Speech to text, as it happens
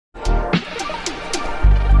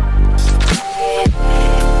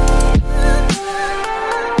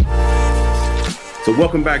So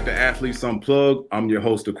welcome back to Athletes Unplugged. I'm your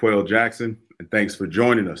host, Aquel Jackson, and thanks for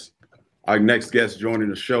joining us. Our next guest joining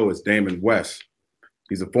the show is Damon West.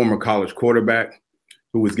 He's a former college quarterback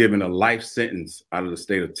who was given a life sentence out of the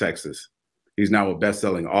state of Texas. He's now a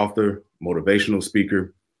best-selling author, motivational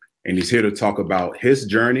speaker, and he's here to talk about his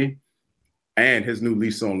journey and his new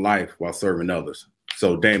lease on life while serving others.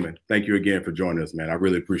 So Damon, thank you again for joining us, man. I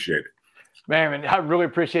really appreciate it. Man, I really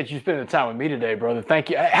appreciate you spending the time with me today, brother. Thank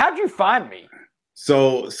you. How'd you find me?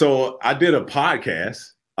 So I did a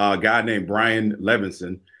podcast, a guy named Brian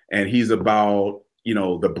Levinson, and he's about,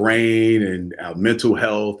 the brain and mental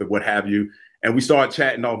health and what have you. And we started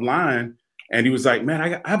chatting offline, and he was like, man,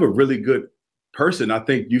 I have a really good person I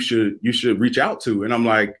think you should reach out to. And I'm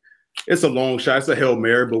like, it's a long shot. It's a Hail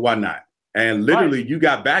Mary, but why not? And literally you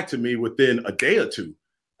got back to me within a day or two,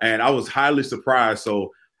 and I was highly surprised.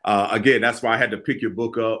 So again, that's why I had to pick your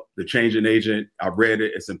book up, The Changing Agent. I read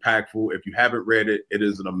it. It's impactful. If you haven't read it, it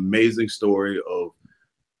is an amazing story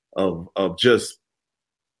of just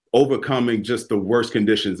overcoming just the worst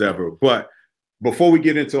conditions ever. But before we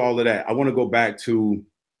get into all of that, I want to go back to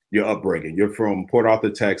your upbringing. You're from Port Arthur,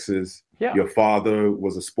 Texas. Yeah. Your father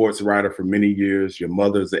was a sports writer for many years. Your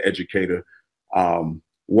mother's an educator.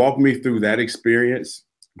 Walk me through that experience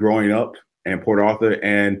growing up in Port Arthur.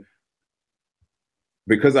 And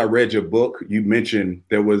because I read your book, you mentioned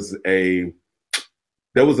there was a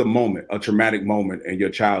moment, a traumatic moment in your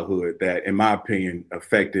childhood that, in my opinion,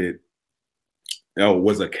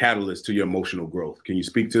 was a catalyst to your emotional growth. Can you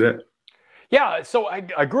speak to that? Yeah, so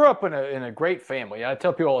I grew up in a great family. I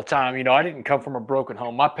tell people all the time, I didn't come from a broken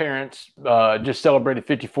home. My parents just celebrated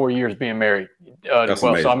 54 years being married. That's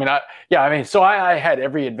amazing. So I had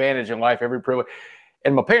every advantage in life, every privilege.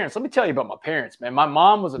 And my parents, let me tell you about my parents, man. My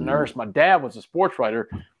mom was a nurse. My dad was a sports writer,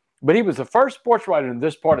 but he was the first sports writer in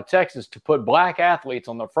this part of Texas to put black athletes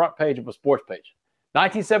on the front page of a sports page.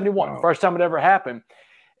 1971, wow. First time it ever happened.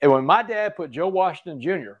 And when my dad put Joe Washington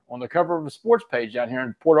Jr. on the cover of a sports page down here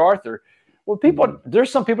in Port Arthur, well,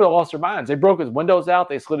 there's some people that lost their minds. They broke his windows out.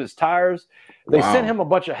 They slid his tires. They sent him a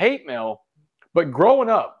bunch of hate mail. But growing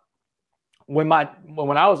up, when I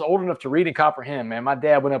was old enough to read and comprehend, man, my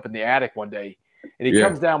dad went up in the attic one day, and he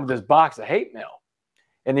comes down with this box of hate mail,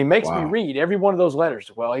 and he makes me read every one of those letters.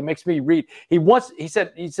 Well, he makes me read. He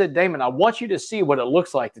said, Damon, I want you to see what it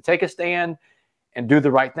looks like to take a stand and do the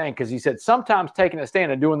right thing. Because he said, sometimes taking a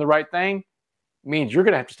stand and doing the right thing means you're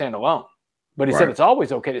going to have to stand alone. But he said, it's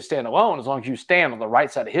always okay to stand alone as long as you stand on the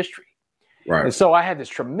right side of history. Right. And so I had this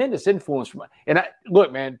tremendous influence from it. And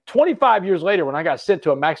look, man, 25 years later, when I got sent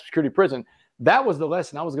to a maximum security prison, that was the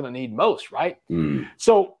lesson I was going to need most. Right.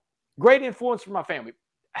 So great influence from my family.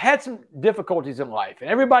 I had some difficulties in life, and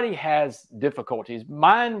everybody has difficulties.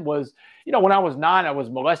 Mine was, when I was 9, I was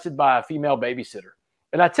molested by a female babysitter.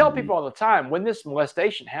 And I tell people all the time, when this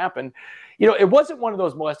molestation happened, it wasn't one of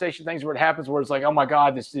those molestation things where it happens where it's like, oh my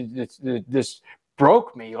God, this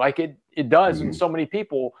broke me, like it does in so many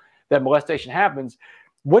people that molestation happens.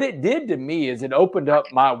 What it did to me is it opened up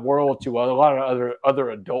my world to a lot of other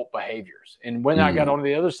adult behaviors. And when I got on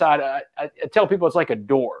the other side, I tell people it's like a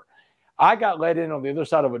door. I got let in on the other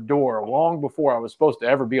side of a door long before I was supposed to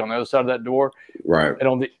ever be on the other side of that door. Right.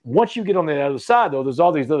 And once you get on the other side, though, there's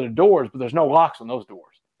all these other doors, but there's no locks on those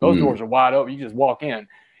doors. Those doors are wide open. You just walk in.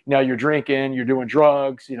 Now you're drinking, you're doing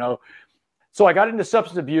drugs, So I got into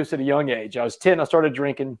substance abuse at a young age. I was 10, I started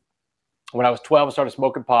drinking. When I was 12, I started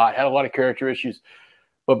smoking pot, had a lot of character issues.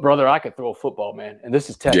 But, brother, I could throw a football, man. And this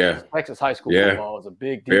is Texas. Yeah. Texas high school football is a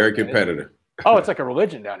big deal. Very competitive. It's like a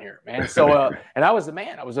religion down here, man. So, and I was the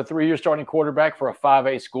man. I was a 3-year starting quarterback for a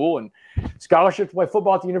 5A school and scholarship to play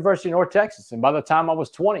football at the University of North Texas. And by the time I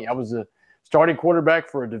was 20, I was a starting quarterback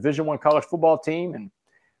for a Division I college football team. And,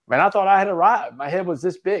 man, I thought I had arrived. My head was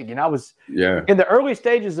this big. And I was in the early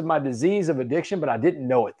stages of my disease of addiction, but I didn't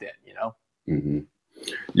know it then,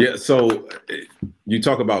 Yeah, so you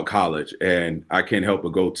talk about college, and I can't help but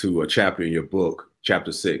go to a chapter in your book,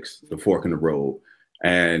 chapter 6, The Fork in the Road.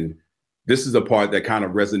 And this is a part that kind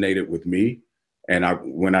of resonated with me. And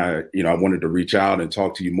when I wanted to reach out and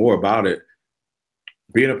talk to you more about it.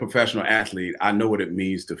 Being a professional athlete, I know what it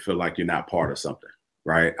means to feel like you're not part of something,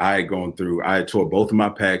 right? I had tore both of my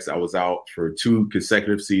pecs. I was out for 2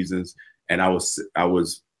 consecutive seasons, and I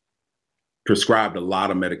was prescribed a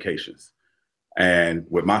lot of medications. And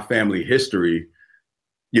with my family history,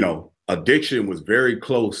 addiction was very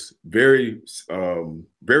close, very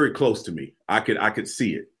close to me. I could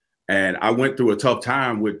see it. And I went through a tough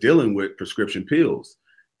time with dealing with prescription pills.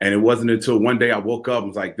 And it wasn't until one day I woke up and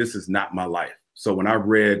was like, this is not my life. So when I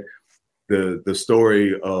read the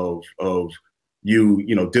story of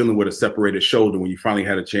you know, dealing with a separated shoulder when you finally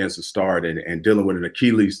had a chance to start, and dealing with an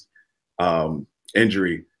Achilles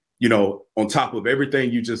injury, you know, on top of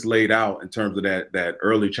everything you just laid out in terms of that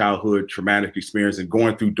early childhood traumatic experience and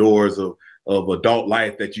going through doors of adult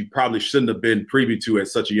life that you probably shouldn't have been privy to at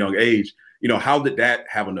such a young age. You know, how did that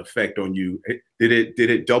have an effect on you? Did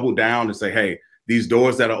it double down and say, hey, these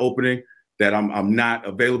doors that are opening that I'm not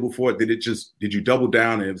available for? Did you double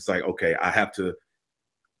down and it's like, okay, I have to?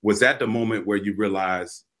 Was that the moment where you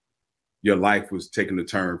realized your life was taking a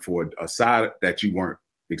turn for a side that you weren't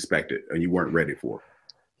expected and you weren't ready for?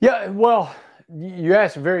 Yeah, well, you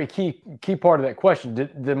asked a very key part of that question.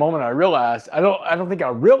 The moment I realized, I don't think I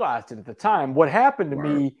realized it at the time. What happened to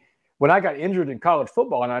me when I got injured in college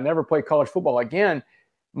football and I never played college football again,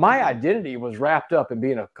 my identity was wrapped up in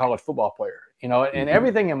being a college football player, you know, and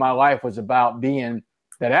everything in my life was about being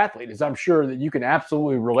that athlete, as I'm sure that you can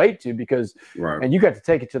absolutely relate to, because and you got to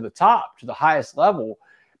take it to the top, to the highest level.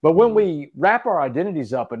 But when we wrap our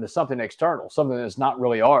identities up into something external, something that's not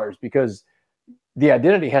really ours, because the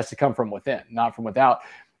identity has to come from within, not from without.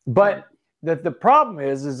 But the problem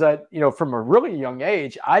is that, you know, from a really young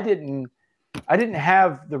age, I didn't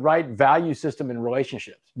have the right value system in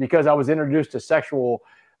relationships, because I was introduced to sexual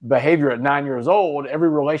behavior at 9 years old. Every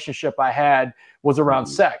relationship I had was around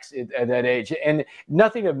sex at that age, and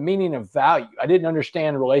nothing of meaning of value. I didn't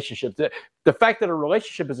understand relationships. The fact that a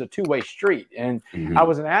relationship is a two-way street, and I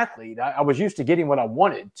was an athlete. I was used to getting what I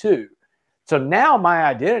wanted too. So now my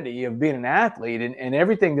identity of being an athlete and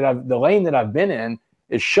everything the lane that I've been in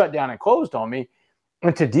is shut down and closed on me.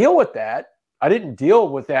 And to deal with that, I didn't deal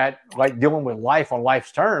with that like dealing with life on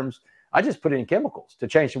life's terms. I just put in chemicals to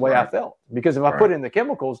change the way I felt, because if I put in the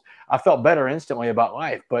chemicals, I felt better instantly about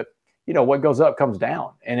life. But, you know, what goes up comes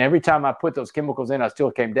down. And every time I put those chemicals in, I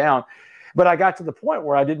still came down. But I got to the point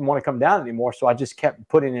where I didn't want to come down anymore. So I just kept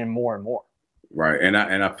putting in more and more. Right. And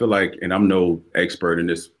I feel like, and I'm no expert in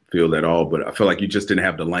this field at all, but I feel like you just didn't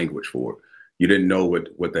have the language for it. You didn't know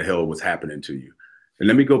what the hell was happening to you. And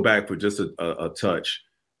let me go back for just a touch.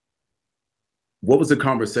 What was the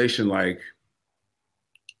conversation like?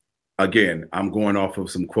 Again, I'm going off of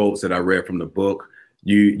some quotes that I read from the book.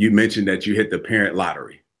 You mentioned that you hit the parent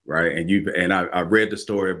lottery, right? And I read the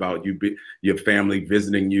story about your family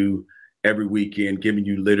visiting you every weekend, giving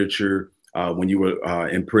you literature when you were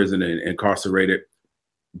in prison and incarcerated.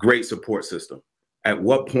 Great support system. At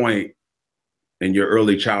what point in your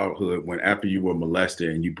early childhood, when after you were molested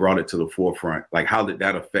and you brought it to the forefront, like how did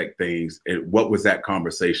that affect things? And what was that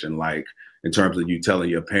conversation like in terms of you telling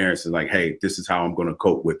your parents and like, hey, this is how I'm going to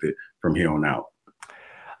cope with it from here on out?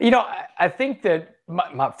 You know, I think that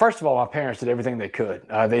first of all, my parents did everything they could.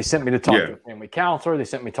 They sent me to talk to a family counselor. They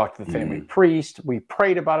sent me to talk to the family priest. We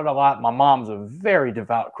prayed about it a lot. My mom's a very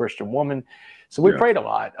devout Christian woman, so we prayed a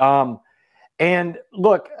lot. And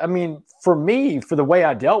look, I mean, for me, for the way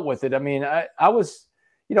I dealt with it, I mean, I was,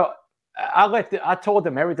 you know, I told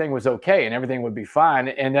them everything was okay and everything would be fine,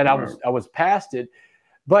 and that I was past it.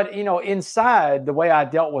 But, you know, inside, the way I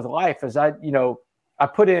dealt with life is I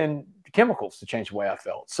put in chemicals to change the way I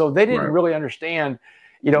felt. So they didn't really understand,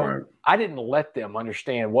 you know, I didn't let them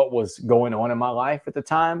understand what was going on in my life at the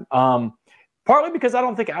time. Partly because I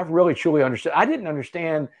don't think I really truly understood. I didn't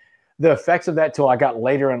understand the effects of that till I got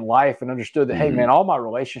later in life and understood that, hey, man, all my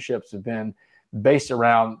relationships have been based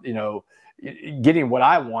around, you know, getting what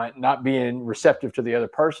I want, not being receptive to the other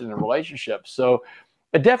person in a relationship. So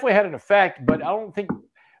it definitely had an effect, but I don't think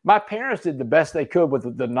my parents did the best they could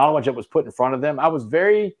with the knowledge that was put in front of them. I was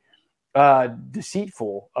very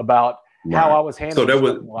deceitful about how I was handling.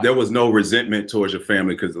 So there was no resentment towards your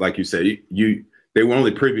family because, like you said, they were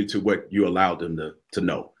only privy to what you allowed them to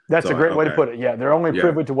know. That's a great way to put it. Yeah, they're only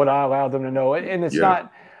privy to what I allowed them to know, and it's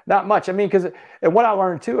not much. I mean, and what I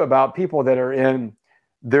learned too about people that are in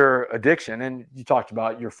their addiction, and you talked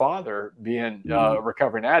about your father being a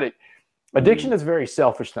recovering addict. Addiction is a very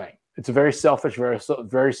selfish thing. It's a very selfish,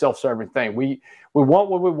 very self-serving thing. We want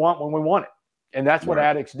what we want when we want it, and that's what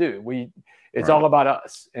addicts do. It's all about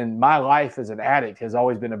us. And my life as an addict has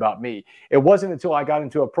always been about me. It wasn't until I got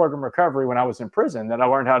into a program recovery when I was in prison that I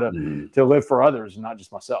learned how to live for others and not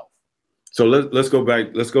just myself. So let's go back.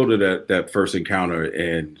 Let's go to that first encounter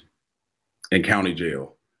in county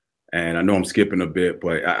jail. And I know I'm skipping a bit,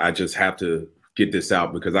 but I just have to get this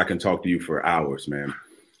out because I can talk to you for hours, man.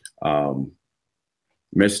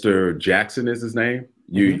 Mr. Jackson is his name.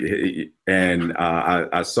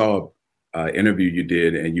 I saw an interview you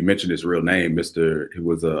did, and you mentioned his real name, He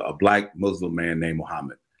was a black Muslim man named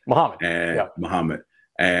Muhammad. Muhammad.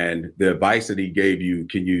 And the advice that he gave you,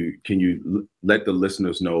 can you let the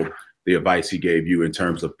listeners know the advice he gave you in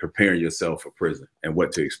terms of preparing yourself for prison and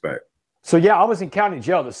what to expect? So yeah, I was in county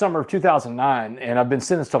jail the summer of 2009, and I've been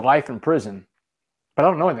sentenced to life in prison, but I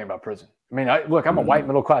don't know anything about prison. I mean, look, I'm a white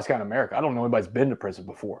middle-class guy in America. I don't know anybody's been to prison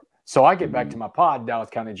before. So I get back to my pod, Dallas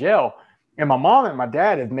County Jail, and my mom and my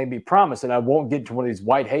dad have made me promise that I won't get to one of these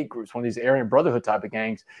white hate groups, one of these Aryan Brotherhood type of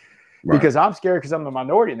gangs, because I'm scared because I'm the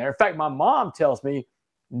minority in there. In fact, my mom tells me,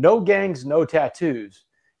 no gangs, no tattoos.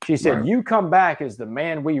 She said, you come back as the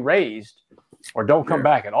man we raised or don't come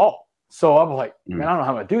back at all. So I'm like, man, I don't know how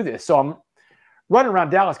I'm going to do this. So I'm running around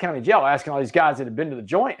Dallas County Jail asking all these guys that have been to the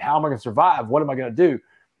joint, how am I going to survive? What am I going to do?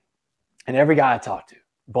 And every guy I talk to,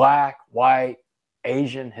 black, white,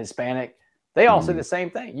 Asian, Hispanic, they all say the same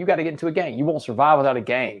thing. You got to get into a gang. You won't survive without a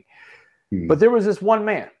gang. But there was this one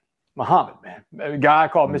man, Muhammad, man, a guy I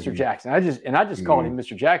called Mr. Jackson. I just called him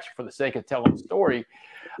Mr. Jackson for the sake of telling the story.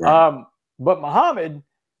 But Muhammad,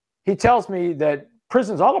 he tells me that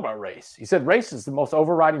prison's all about race. He said race is the most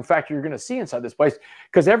overriding factor you're going to see inside this place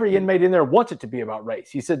because every inmate in there wants it to be about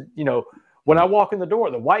race. He said, when I walk in the door,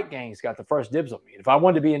 the white gang's got the first dibs on me. If I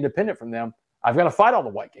wanted to be independent from them, I've got to fight all the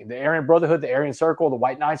white gangs, the Aryan Brotherhood, the Aryan Circle, the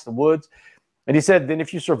White Knights, the Woods. And he said, then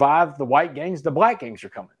if you survive the white gangs, the black gangs are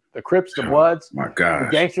coming. The Crips, the Bloods, the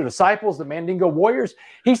Gangster Disciples, the Mandingo Warriors.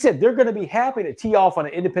 He said they're going to be happy to tee off on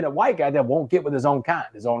an independent white guy that won't get with his own kind,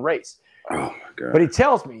 his own race. Oh, my God. But he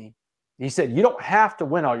tells me, he said, you don't have to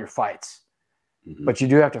win all your fights, but you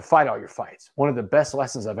do have to fight all your fights. One of the best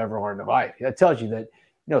lessons I've ever learned in life. That tells you that,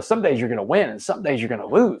 some days you're going to win and some days you're going to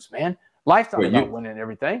lose, man. Life's not about winning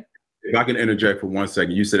everything. If I can interject for 1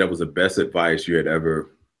 second, you said that was the best advice you had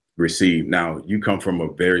ever received. Now, you come from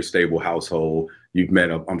a very stable household. You've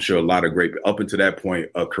met, I'm sure, a lot of great, up until that point,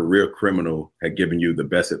 a career criminal had given you the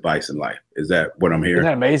best advice in life. Is that what I'm hearing? Isn't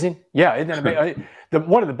that amazing? Yeah, isn't that amazing?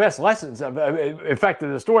 One of the best lessons, in fact,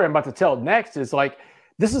 the story I'm about to tell next is like,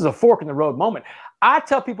 this is a fork in the road moment. I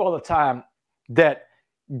tell people all the time that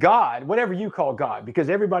God, whatever you call God, because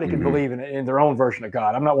everybody can believe in their own version of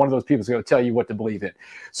God. I'm not one of those people who's going to tell you what to believe in.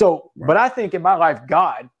 So, but I think in my life,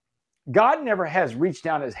 God never has reached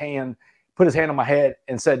down his hand, put his hand on my head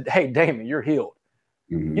and said, hey, Damon, you're healed.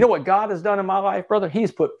 You know what God has done in my life, brother?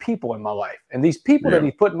 He's put people in my life. And these people that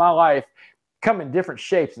he put in my life come in different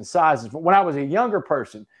shapes and sizes. When I was a younger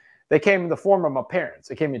person, they came in the form of my parents.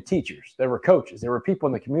 They came in teachers. They were coaches. They were people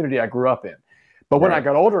in the community I grew up in. But when I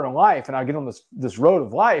got older in life and I get on this road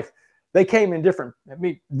of life, they came in different. I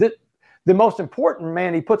mean, the most important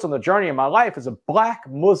man he puts on the journey in my life is a black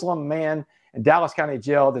Muslim man in Dallas County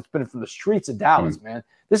Jail that's been from the streets of Dallas, man.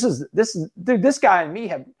 This guy and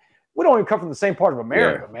me we don't even come from the same part of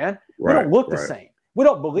America, man. We don't look the same. We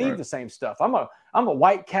don't believe the same stuff. I'm a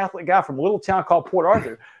white Catholic guy from a little town called Port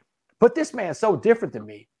Arthur. But this man's so different than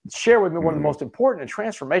me. Share with me one of the most important and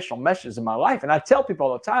transformational messages in my life. And I tell people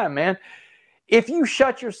all the time, man, if you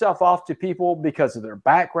shut yourself off to people because of their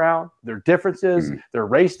background, their differences, their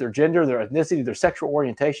race, their gender, their ethnicity, their sexual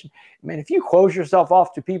orientation, man, if you close yourself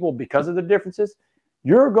off to people because of their differences,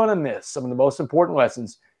 you're going to miss some of the most important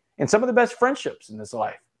lessons and some of the best friendships in this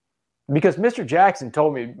life. Because Mr. Jackson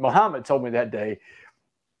Muhammad told me that day,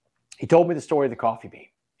 he told me the story of the coffee bean.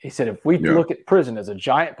 He said, if we look at prison as a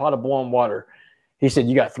giant pot of boiling water, he said,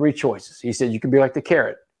 you got three choices. He said, you can be like the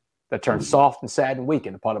carrot that turns soft and sad and weak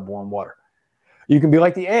in a pot of boiling water. You can be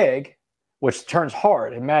like the egg, which turns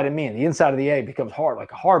hard and mad and mean. The inside of the egg becomes hard,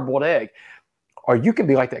 like a hard-boiled egg. Or you can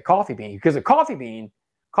be like that coffee bean, because a coffee bean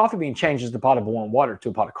changes the pot of boiling water to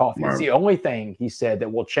a pot of coffee. It's the only thing, he said,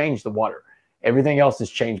 that will change the water. Everything else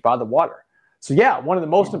is changed by the water. So yeah, one of the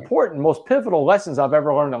most important, most pivotal lessons I've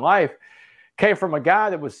ever learned in life came from a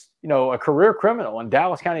guy that was, a career criminal in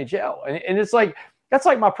Dallas County Jail. And it's like, that's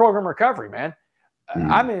like my program recovery, man.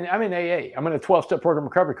 I'm in AA. I'm in a 12-step program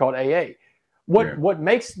recovery called AA. What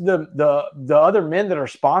makes the other men that are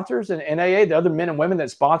sponsors in AA, the other men and women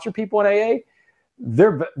that sponsor people in AA,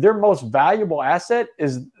 their most valuable asset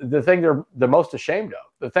is the thing they're the most ashamed of.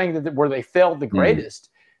 The thing where they failed the greatest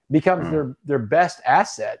becomes their best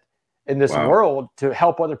asset in this world to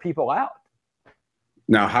help other people out.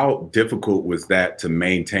 Now, how difficult was that to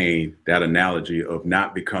maintain that analogy of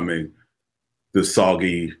not becoming the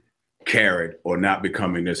soggy carrot or not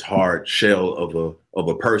becoming this hard shell of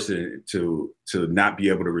a person to not be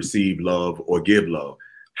able to receive love or give love?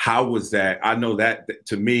 How was that? I know that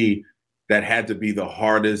to me, that had to be the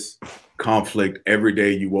hardest conflict every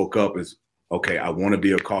day you woke up is, okay, I want to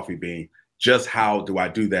be a coffee bean. Just how do I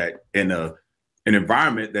do that in an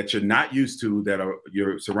environment that you're not used to,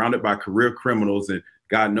 you're surrounded by career criminals, and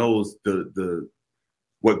God knows the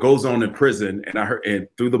what goes on in prison. And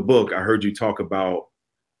through the book, I heard you talk about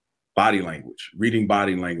body language. Reading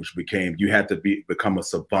body language you had to become a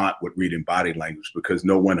savant with reading body language, because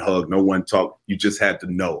no one hugged, no one talked. You just had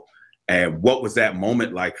to know. And what was that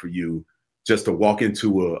moment like for you, just to walk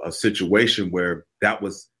into a situation where that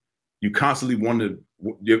was, you constantly wanted,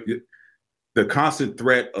 the constant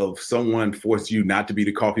threat of someone forced you not to be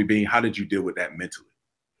the coffee bean? How did you deal with that mentally?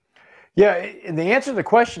 Yeah, and the answer to the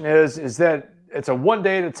question is that it's a one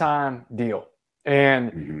day at a time deal.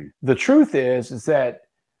 And the truth is that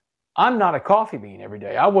I'm not a coffee bean every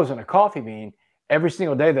day. I wasn't a coffee bean every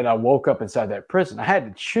single day that I woke up inside that prison. I had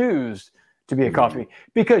to choose to be a coffee bean,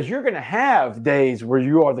 because you're going to have days where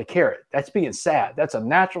you are the carrot. That's being sad. That's a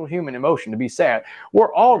natural human emotion to be sad.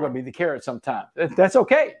 We're all going to be the carrot sometime. That's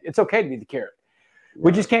okay. It's okay to be the carrot.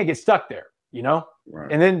 We just can't get stuck there, you know?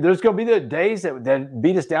 And then there's going to be the days that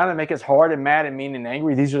beat us down and make us hard and mad and mean and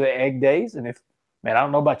angry. These are the egg days. And if, man, I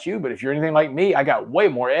don't know about you, but if you're anything like me, I got way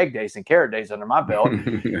more egg days than carrot days under my belt.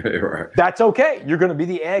 That's okay. You're going to be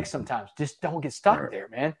the egg sometimes. Just don't get stuck there,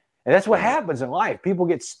 man. And that's what happens in life. People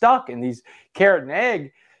get stuck in these carrot and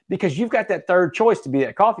egg because you've got that third choice to be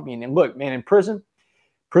that coffee bean. And look, man, in prison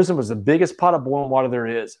was the biggest pot of boiling water there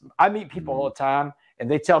is. I meet people all the time,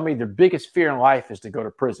 and they tell me their biggest fear in life is to go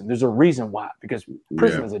to prison. There's a reason why, because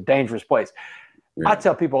prison is a dangerous place. I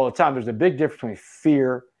tell people all the time, there's a big difference between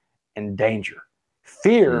fear and danger.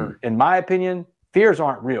 Fear, in my opinion, fears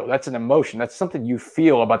aren't real. That's an emotion. That's something you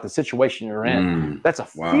feel about the situation you're in. That's a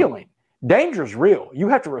feeling. Danger is real. You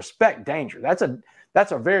have to respect danger. That's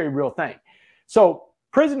a very real thing. So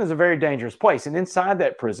prison is a very dangerous place. And inside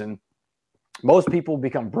that prison, most people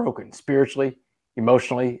become broken spiritually,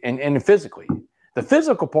 emotionally, and physically. The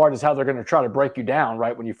physical part is how they're going to try to break you down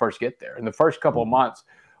right when you first get there. And the first couple of months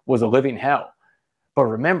was a living hell. But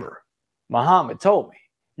remember, Muhammad told me,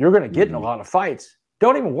 you're going to get in a lot of fights.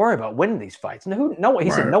 Don't even worry about winning these fights. He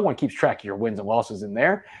said no one keeps track of your wins and losses in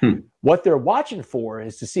there. What they're watching for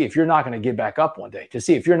is to see if you're not going to get back up one day, to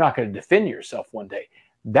see if you're not going to defend yourself one day.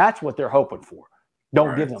 That's what they're hoping for.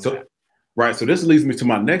 Don't give them that. Right. So this leads me to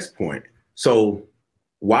my next point. So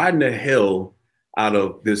why in the hell, out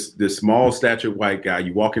of this small statured white guy,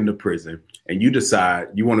 you walk into prison and you decide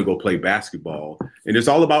you want to go play basketball, and it's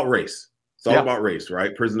all about race. It's all about race,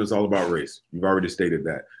 right? Prison is all about race. You've already stated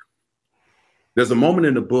that. There's a moment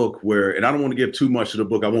in the book where, and I don't want to give too much of the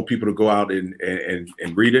book. I want people to go out and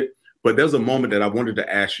read it. But there's a moment that I wanted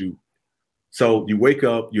to ask you. So you wake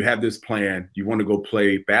up, you have this plan, you want to go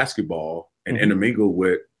play basketball and intermingle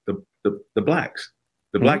with the blacks,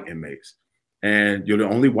 the black inmates. And you're the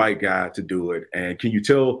only white guy to do it. And can you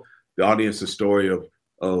tell the audience the story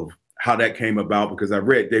of how that came about? Because I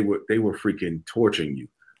read they were freaking torturing you.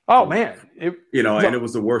 Oh man, and it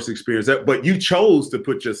was the worst experience. But you chose to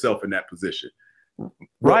put yourself in that position.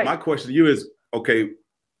 Right. My question to you is, okay,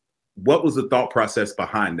 what was the thought process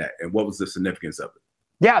behind that, and what was the significance of it?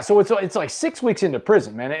 Yeah, so it's like 6 weeks into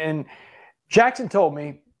prison, man. And Jackson told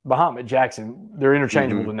me, Muhammad Jackson, they're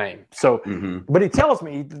interchangeable the name. So, but he tells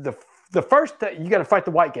me the first you got to fight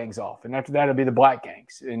the white gangs off, and after that it'll be the black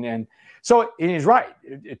gangs. And he's right.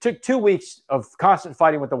 It took 2 weeks of constant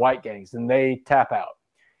fighting with the white gangs, and they tap out.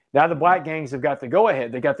 Now the black gangs have got the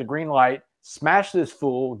go-ahead. They got the green light. Smash this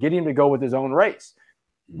fool. Get him to go with his own race.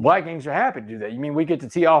 Black gangs are happy to do that. You mean we get to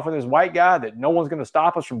tee off with this white guy that no one's going to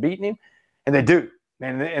stop us from beating him? And they do,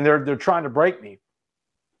 man. And they're trying to break me.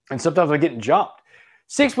 And sometimes they're getting jumped.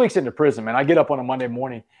 6 weeks into prison, man, I get up on a Monday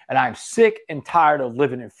morning, and I'm sick and tired of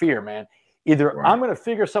living in fear, man. Either I'm going to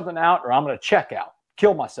figure something out or I'm going to check out,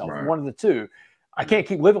 kill myself, one of the two. I can't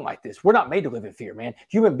keep living like this. We're not made to live in fear, man.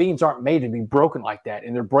 Human beings aren't made to be broken like that,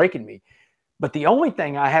 and they're breaking me. But the only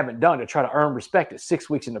thing I haven't done to try to earn respect at 6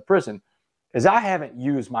 weeks into prison is I haven't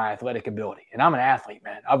used my athletic ability. And I'm an athlete,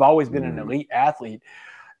 man. I've always been an elite athlete.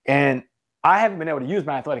 And I haven't been able to use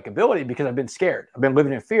my athletic ability because I've been scared. I've been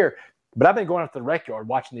living in fear. But I've been going up to the rec yard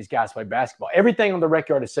watching these guys play basketball. Everything on the rec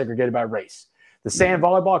yard is segregated by race. The sand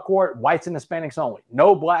volleyball court, whites and Hispanics only.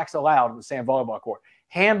 No blacks allowed on the sand volleyball court.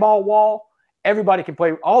 Handball wall, everybody can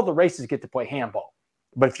play. All the races get to play handball.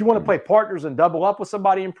 But if you want to play partners and double up with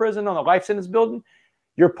somebody in prison on a life sentence building,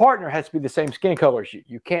 your partner has to be the same skin color as you.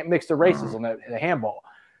 You can't mix the races on the handball.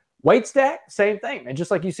 Weight stack, same thing. And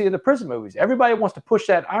just like you see in the prison movies, everybody wants to push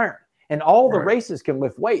that iron. And all the races can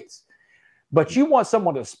lift weights. But you want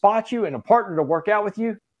someone to spot you and a partner to work out with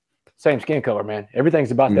you, same skin color, man.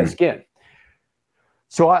 Everything's about that skin.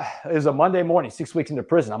 So it was a Monday morning, 6 weeks into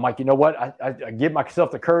prison. I'm like, you know what? I give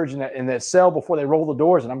myself the courage in that cell before they roll the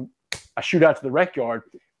doors, and I shoot out to the rec yard.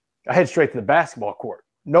 I head straight to the basketball court.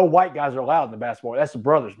 No white guys are allowed in the basketball. That's the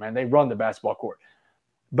brothers, man. They run the basketball court.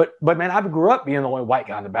 But man, I grew up being the only white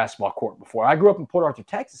guy in the basketball court before. I grew up in Port Arthur,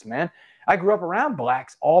 Texas, man. I grew up around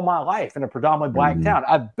blacks all my life in a predominantly black town.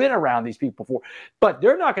 I've been around these people before, but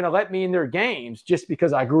they're not going to let me in their games just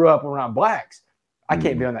because I grew up around blacks. I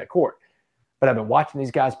can't be on that court. But I've been watching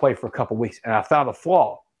these guys play for a couple weeks, and I found a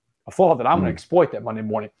flaw that I'm going to exploit that Monday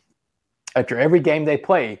morning. After every game they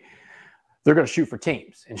play, they're going to shoot for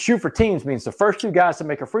teams. And shoot for teams means the first 2 guys to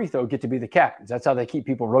make a free throw get to be the captains. That's how they keep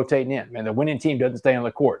people rotating in. Man, the winning team doesn't stay on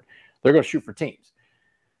the court. They're going to shoot for teams.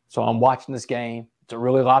 So I'm watching this game. It's a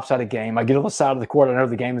really lopsided game. I get on the side of the court I know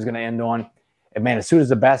the game is going to end on. And, man, as soon as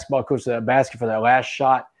the basketball goes to that basket for that last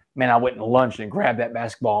shot, man, I went and lunged and grabbed that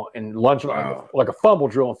basketball and lunged like a fumble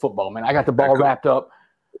drill in football, man. I got the ball wrapped up.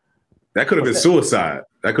 That could have been suicide.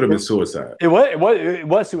 That could have been suicide. It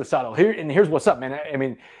was suicidal. Here's what's up, man. I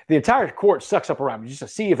mean, the entire court sucks up around me. Just a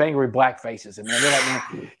sea of angry black faces. And, man, they're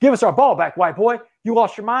like, man, give us our ball back, white boy. You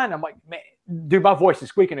lost your mind. I'm like, man, dude, my voice is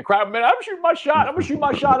squeaking in the crowd. Man, I'm shooting my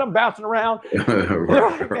shot. I'm bouncing around. They're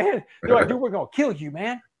like, man, dude, we're going to kill you,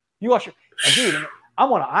 man. You lost your – and, dude,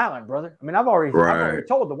 I'm on an island, brother. I mean, I've already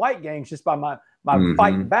told the white gangs just by my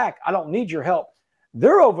fighting back, I don't need your help.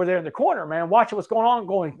 They're over there in the corner, man, watching what's going on,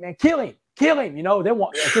 going, man, kill him. You know,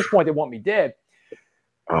 at this point, they want me dead.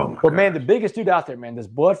 But, man, the biggest dude out there, man, this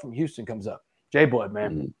Blood from Houston comes up. Jay Blood,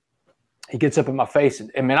 man. He gets up in my face,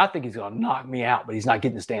 and, man, I think he's going to knock me out, but he's not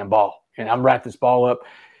getting the stand ball. And I'm wrapping this ball up.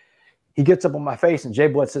 He gets up on my face, and Jay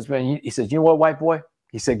Blood says, man, he says, you know what, white boy?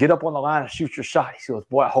 He said, get up on the line and shoot your shot. He goes,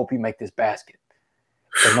 boy, I hope you make this basket.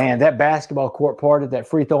 And, man, that basketball court parted, that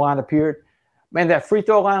free throw line appeared. Man, that free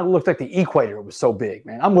throw line looked like the equator. It was so big,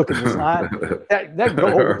 man. I'm looking at this line. That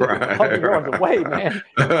goal was 100 yards away, man.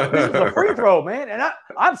 This is a free throw, man. And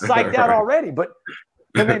I'm psyched out already. But,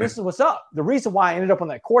 man, this is what's up. The reason why I ended up on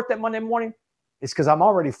that court that Monday morning is because I'm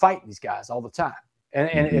already fighting these guys all the time.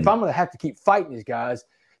 And if I'm going to have to keep fighting these guys,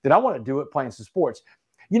 then I want to do it playing some sports.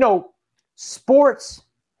 You know, sports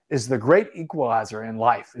is the great equalizer in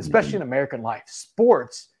life, especially in American life.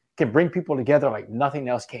 Sports can bring people together like nothing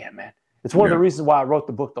else can, man. It's one of the reasons why I wrote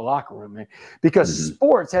the book, The Locker Room, man, because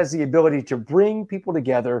sports has the ability to bring people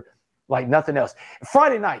together like nothing else.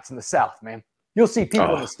 Friday nights in the South, man, you'll see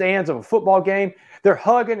people in the stands of a football game. They're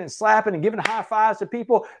hugging and slapping and giving high fives to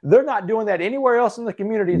people. They're not doing that anywhere else in the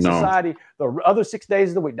community and society the other 6 days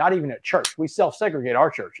of the week, not even at church. We self-segregate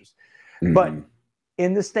our churches. But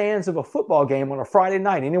in the stands of a football game on a Friday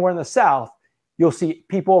night, anywhere in the South, you'll see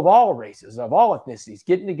people of all races, of all ethnicities,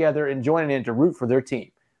 getting together and joining in to root for their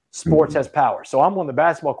team. Sports has power. So I'm on the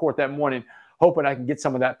basketball court that morning, hoping I can get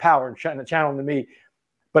some of that power and channel to me.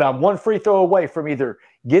 But I'm one free throw away from either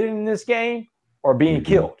getting in this game or being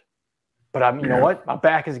killed. But you know what? My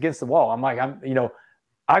back is against the wall. I'm like,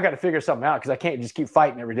 I got to figure something out because I can't just keep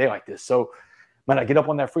fighting every day like this. So when I get up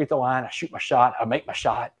on that free throw line, I shoot my shot, I make my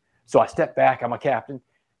shot. So I step back, I'm a captain.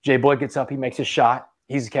 Jay Boyd gets up, he makes his shot.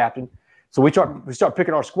 He's the captain. So we start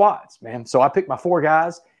picking our squads, man. So I pick my 4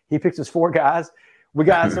 guys. He picks his 4 guys. We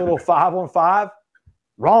got a little 5-on-5.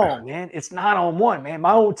 Wrong, man. It's 9-on-1, man.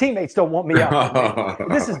 My own teammates don't want me out there, man.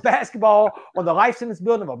 This is basketball on the life sentence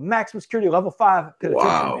building of a maximum security level 5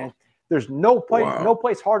 penitentiary, man. There's no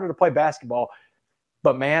place harder to play basketball.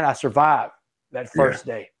 But, man, I survived that first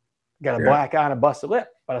day. Got a black eye and a busted lip,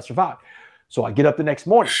 but I survived. So I get up the next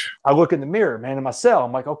morning. I look in the mirror, man, in my cell.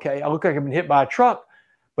 I'm like, okay, I look like I've been hit by a truck.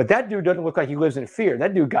 But that dude doesn't look like he lives in fear.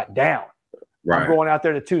 That dude got down. I'm going out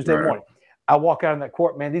there to Tuesday morning. I walk out in that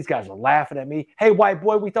court, man, these guys are laughing at me. Hey, white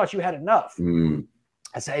boy, we thought you had enough.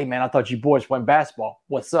 I say, hey, man, I thought you boys playing basketball.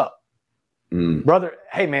 What's up? Brother,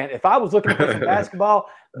 hey, man, if I was looking for some basketball,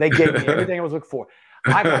 they gave me everything I was looking for.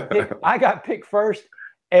 I got picked first.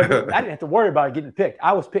 I didn't have to worry about getting picked.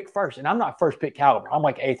 I was picked first, and I'm not first pick caliber. I'm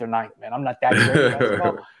like 8th or 9th, man. I'm not that great at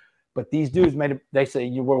basketball. But these dudes they say,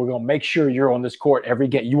 we're going to make sure you're on this court every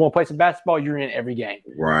game. You want to play some basketball, you're in every game.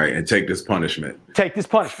 Right, and take this punishment. Take this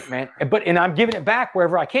punishment, man. And I'm giving it back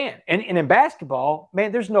wherever I can. And in basketball,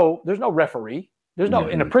 man, there's no referee. There's no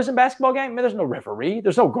in a prison basketball game, man, there's no referee.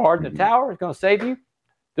 There's no guard in the tower that's going to save you.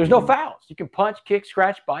 There's no fouls. You can punch, kick,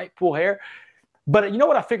 scratch, bite, pull hair. But you know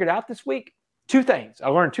what I figured out this week? 2 things. I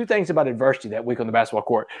learned 2 things about adversity that week on the basketball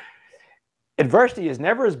court. Adversity is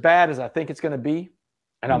never as bad as I think it's going to be.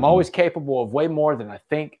 And I'm always capable of way more than I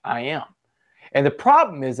think I am. And the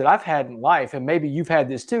problem is that I've had in life, and maybe you've had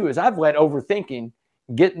this too, is I've let overthinking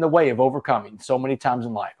get in the way of overcoming so many times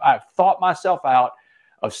in life. I've thought myself out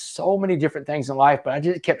of so many different things in life, but I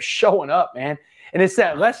just kept showing up, man. And it's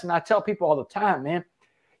that lesson I tell people all the time, man.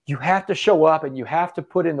 You have to show up and you have to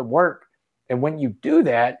put in the work. And when you do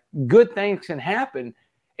that, good things can happen.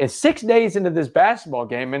 And 6 days into this basketball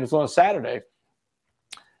game, and it's on a Saturday,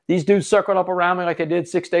 these dudes circled up around me like they did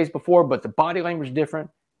 6 days before, but the body language is different.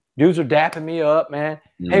 Dudes are dapping me up, man.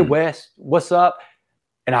 Hey, West, what's up?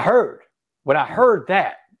 And when I heard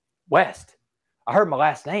that, West, I heard my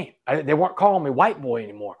last name. They weren't calling me white boy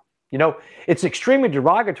anymore. You know, it's extremely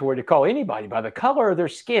derogatory to call anybody by the color of their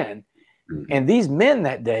skin. And these men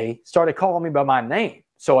that day started calling me by my name.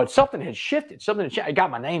 So something had shifted. I got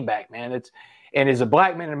my name back, man. And as a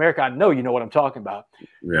black man in America, I know you know what I'm talking about.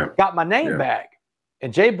 Yeah. Got my name back.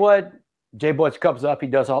 And Jay Blood comes up. He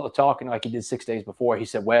does all the talking like he did 6 days before. He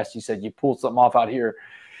said, Wes, he said, you pulled something off out here.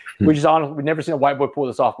 We're just honest. We've never seen a white boy pull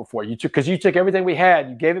this off before. Because you took everything we had.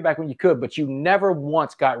 You gave it back when you could, but you never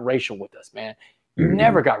once got racial with us, man. You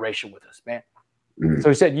never got racial with us, man. So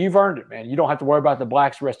he said, you've earned it, man. You don't have to worry about the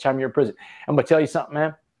blacks the rest of the time you're in prison. I'm going to tell you something,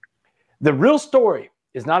 man. The real story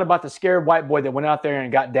is not about the scared white boy that went out there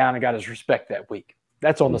and got down and got his respect that week.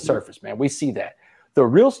 That's on the surface, man. We see that. The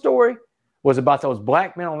real story was about those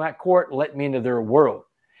black men on that court letting me into their world.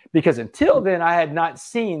 Because until then, I had not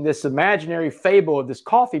seen this imaginary fable of this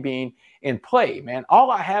coffee bean in play, man.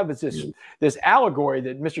 All I have is this allegory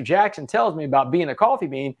that Mr. Jackson tells me about being a coffee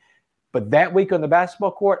bean. But that week on the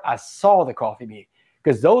basketball court, I saw the coffee bean.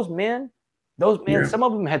 Because those men, some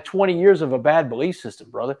of them had 20 years of a bad belief system,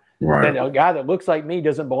 brother. Right. That a guy that looks like me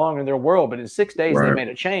doesn't belong in their world. But in 6 days, they made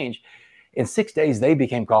a change. In 6 days, they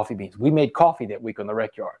became coffee beans. We made coffee that week on the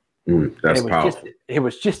rec yard. That's powerful. It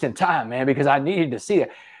was just in time, man, because I needed to see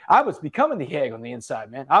it. I was becoming the egg on the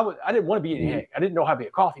inside, man. I didn't want to be an egg. I didn't know how to be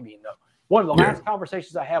a coffee bean, though. One of the last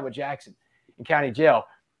conversations I had with Jackson in county jail,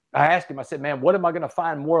 I asked him, I said, man, what am I going to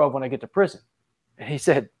find more of when I get to prison? And he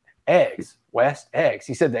said, eggs, West, eggs.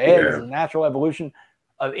 He said the egg is a natural evolution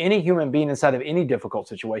of any human being inside of any difficult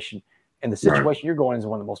situation. And the situation you're going is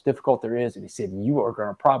one of the most difficult there is. And he said, you are going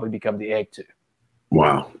to probably become the egg too.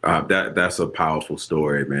 Wow. That's a powerful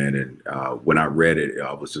story, man. And when I read it,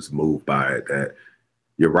 I was just moved by it. That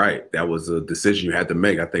you're right. That was a decision you had to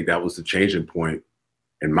make. I think that was the changing point,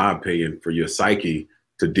 in my opinion, for your psyche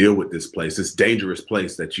to deal with this place, this dangerous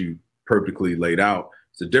place that you perfectly laid out.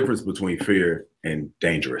 It's the difference between fear and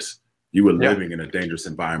dangerous. You were living in a dangerous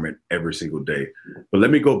environment every single day. But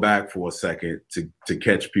let me go back for a second to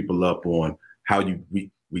catch people up on how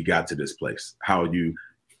we got to this place, how you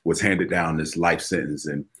was handed down this life sentence.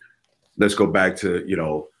 And let's go back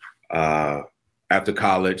to, after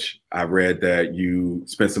college, I read that you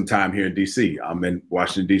spent some time here in D.C. I'm in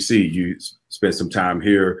Washington, D.C. You spent some time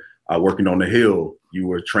here working on the Hill. You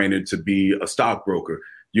were training to be a stockbroker.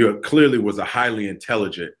 You clearly was a highly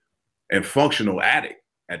intelligent and functional addict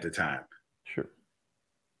at the time. Sure.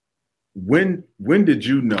 When did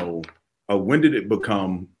you know, or when did it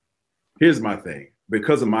become, here's my thing.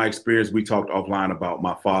 Because of my experience, we talked offline about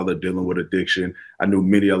my father dealing with addiction. I knew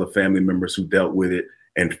many other family members who dealt with it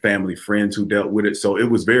and family friends who dealt with it. So it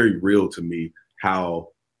was very real to me how,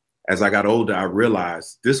 as I got older, I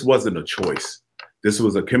realized this wasn't a choice. This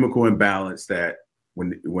was a chemical imbalance that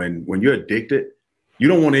when you're addicted, you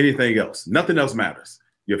don't want anything else. Nothing else matters.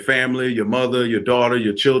 Your family, your mother, your daughter,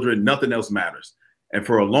 your children, nothing else matters. And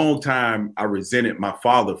for a long time, I resented my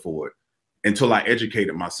father for it until I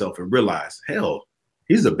educated myself and realized, hell,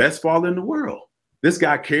 he's the best father in the world. This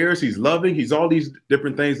guy cares. He's loving. He's all these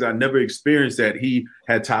different things that I never experienced that he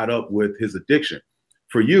had tied up with his addiction.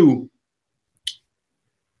 For you,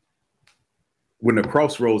 when the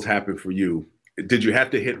crossroads happened for you, did you have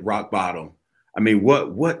to hit rock bottom? I mean,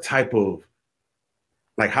 what type of,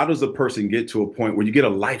 like, how does a person get to a point where you get a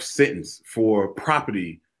life sentence for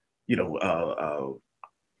property,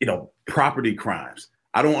 property crimes?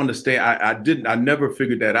 I don't understand. I never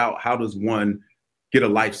figured that out. How does one get a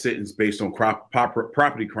life sentence based on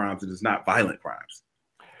property crimes that is not violent crimes?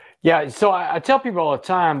 Yeah. So I tell people all the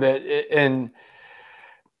time that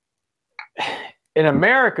in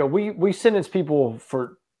America, we sentence people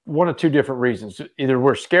for one of two different reasons. Either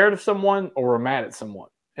we're scared of someone or we're mad at someone.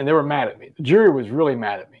 And they were mad at me. The jury was really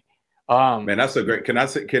mad at me. Man, that's a great, can I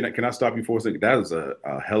stop you for a second? That is a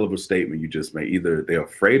hell of a statement you just made. Either they're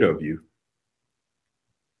afraid of you.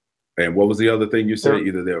 And what was the other thing you said?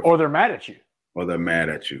 Or they're mad at you. Or they're mad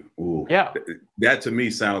at you. Ooh. Yeah. That to me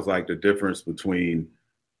sounds like the difference between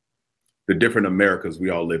the different Americas we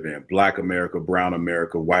all live in. Black America, brown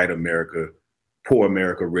America, white America, poor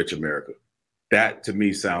America, rich America. That to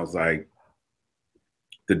me sounds like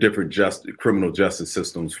the different criminal justice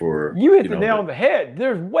systems for. You hit the nail on the head.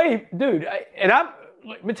 There's dude.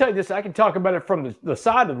 Let me tell you this. I can talk about it from the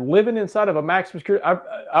side of living inside of a maximum security.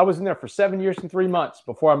 I was in there for 7 years and 3 months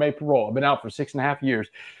before I made parole. I've been out for 6.5 years.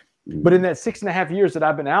 But in that 6.5 years that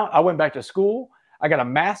I've been out, I went back to school. I got a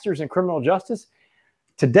master's in criminal justice.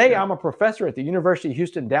 Today, I'm a professor at the University of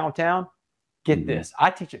Houston downtown. Get this.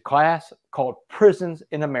 I teach a class called Prisons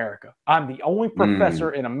in America. I'm the only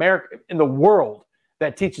professor in America, in the world,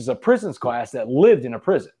 that teaches a prisons class that lived in a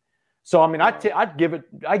prison. So, I mean, I'd give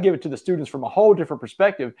it to the students from a whole different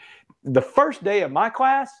perspective. The first day of my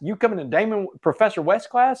class, you come into Damon, Professor West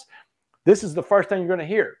class, this is the first thing you're going to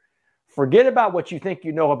hear. Forget about what you think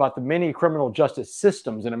you know about the many criminal justice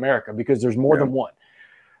systems in America, because there's more than one.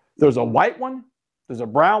 There's a white one, there's a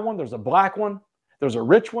brown one, there's a black one, there's a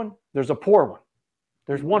rich one, there's a poor one.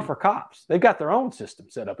 There's one for cops. They've got their own system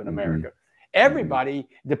set up in America. Everybody,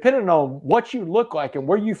 depending on what you look like and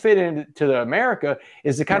where you fit into America,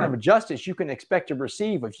 is the kind of justice you can expect to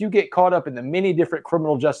receive if you get caught up in the many different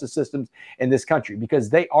criminal justice systems in this country, because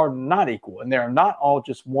they are not equal and they are not all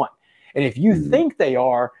just one. And if you think they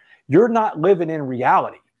are, you're not living in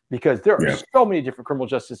reality, because there are so many different criminal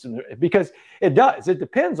justice systems, because it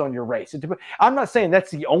depends on your race. I'm not saying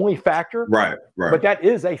that's the only factor, right, but that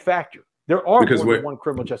is a factor. There are more than one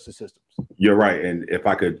criminal justice systems. You're right. And if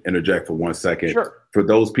I could interject for 1 second, sure. For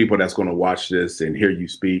those people that's going to watch this and hear you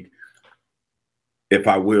speak, if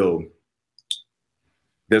I will,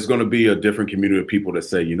 there's going to be a different community of people that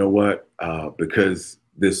say, you know what, because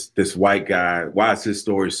this white guy, why is his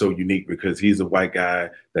story so unique? Because he's a white guy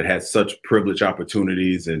that has such privileged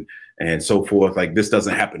opportunities and so forth. Like, this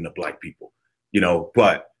doesn't happen to black people,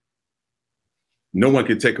 but no one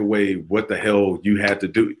can take away what the hell you had to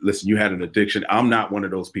do. Listen, you had an addiction. I'm not one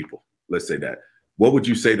of those people. Let's say that. What would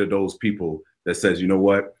you say to those people that says, you know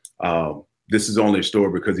what, this is only a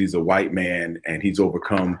story because he's a white man and he's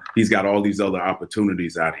got all these other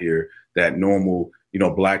opportunities out here that normal,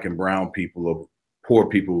 black and brown people or poor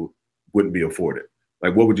people wouldn't be afforded?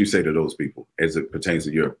 Like, what would you say to those people as it pertains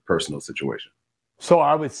to your personal situation? So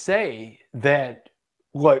I would say that,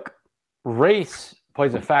 look, race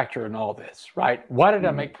plays a factor in all this, right? Why did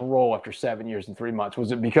I make parole after 7 years and 3 months?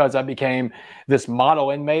 Was it because I became this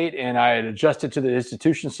model inmate and I had adjusted to the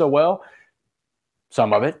institution so well?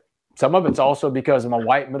 Some of it. Some of it's also because I'm a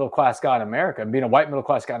white middle-class guy in America. And being a white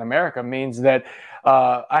middle-class guy in America means that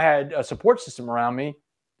I had a support system around me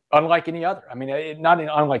unlike any other. I mean, not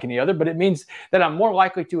unlike any other, but it means that I'm more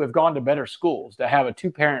likely to have gone to better schools, to have a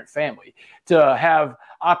two-parent family, to have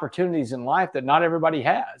opportunities in life that not everybody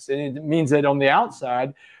has. And it means that on the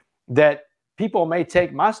outside, that people may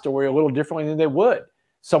take my story a little differently than they would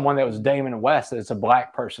someone that was Damon West, that's a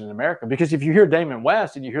black person in America. Because if you hear Damon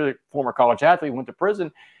West and you hear the former college athlete went to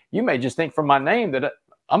prison, you may just think from my name that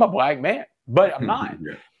I'm a black man, but I'm not.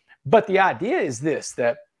 But the idea is this,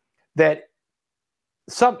 that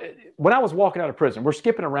when I was walking out of prison, we're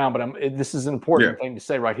skipping around, but this is an important thing to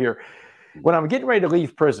say right here. When I'm getting ready to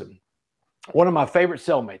leave prison, one of my favorite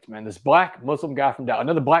cellmates, man, this black Muslim guy from Dallas,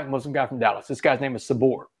 another black Muslim guy from Dallas. This guy's name is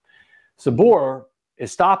Sabor. Sabor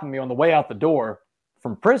is stopping me on the way out the door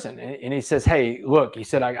from prison. And he says, hey, look, he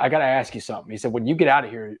said, I got to ask you something. He said, when you get out of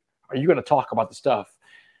here, are you going to talk about the stuff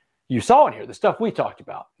you saw in here, the stuff we talked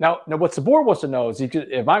about? Now what Sabor wants to know is,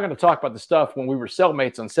 am I going to talk about the stuff when we were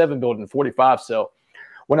cellmates on 7 building 45 cell,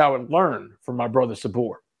 when I would learn from my brother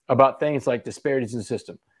Sabor about things like disparities in the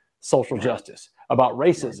system, social justice, about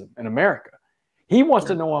racism in America? He wants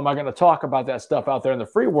to know, am I going to talk about that stuff out there in the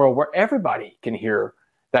free world where everybody can hear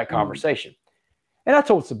that conversation? And I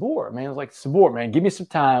told Sabor, man, I was like, Sabor, man, give me some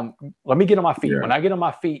time. Let me get on my feet. When I get on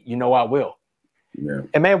my feet, I will.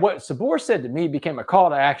 And man, what Sabor said to me became a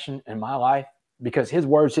call to action in my life, because his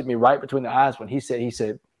words hit me right between the eyes when he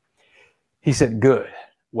said, good,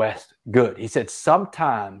 West, good. He said,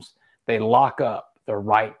 sometimes they lock up the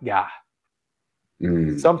right guy.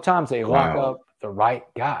 Sometimes they lock up the right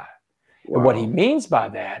guy. And what he means by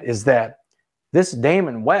that is that this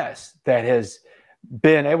Damon West that has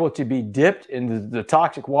been able to be dipped into the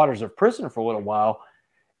toxic waters of prison for a little while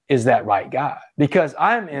is that right guy. Because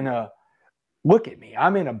look at me,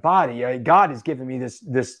 I'm in a body. God has given me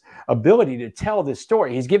this ability to tell this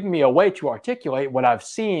story. He's given me a way to articulate what I've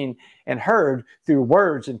seen and heard through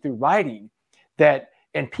words and through writing,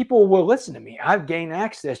 and people will listen to me. I've gained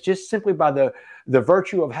access just simply by the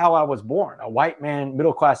virtue of how I was born, a white man,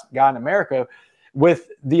 middle-class guy in America with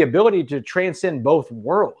the ability to transcend both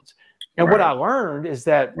worlds. And what I learned is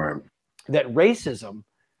that racism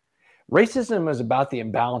is about the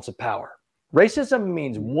imbalance of power. Racism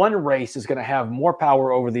means one race is going to have more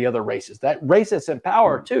power over the other races. That race that's in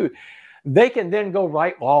power too, they can then go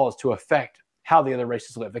write laws to affect how the other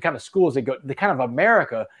races live, the kind of schools they go, the kind of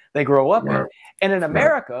America they grow up in. And in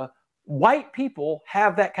America, white people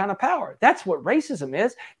have that kind of power. That's what racism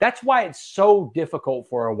is. That's why it's so difficult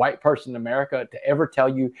for a white person in America to ever tell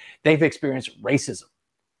you they've experienced racism.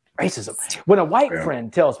 When a white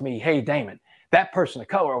friend tells me, hey, Damon, that person of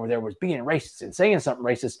color over there was being racist and saying something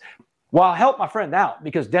racist, well, I'll help my friend out,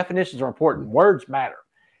 because definitions are important. Words matter.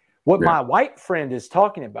 What my white friend is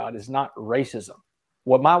talking about is not racism.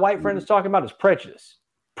 What my white friend is talking about is prejudice.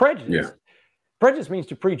 prejudice. Yeah. Prejudice means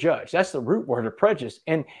to prejudge. That's the root word of prejudice.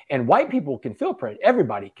 And white people can feel prejudice.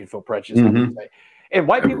 Everybody can feel prejudice, I would say. And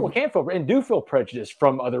white people can feel and do feel prejudice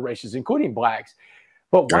from other races, including blacks.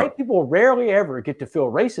 But white people rarely ever get to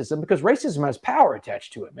feel racism because racism has power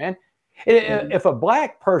attached to it, man. If a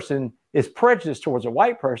black person is prejudiced towards a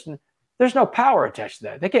white person, there's no power attached to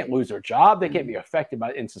that. They can't lose their job. They can't be affected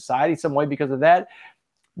by in society some way because of that.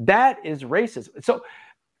 That is racism. So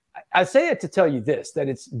I say it to tell you this, that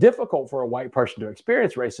it's difficult for a white person to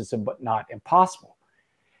experience racism, but not impossible.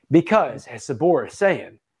 Because, as Sabor is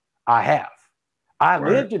saying, I have. I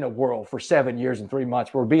lived in a world for 7 years and 3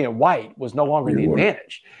 months where being white was no longer the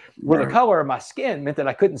advantage. Where the color of my skin meant that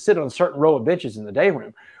I couldn't sit on a certain row of benches in the day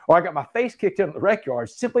room. Or I got my face kicked in the rec yard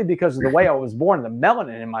simply because of the way I was born and the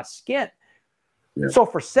melanin in my skin. Yeah. So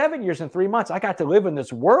for 7 years and 3 months, I got to live in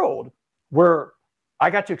this world where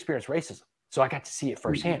I got to experience racism. So I got to see it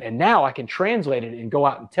firsthand. And now I can translate it and go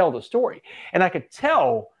out and tell the story. And I could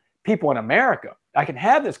tell people in America, I can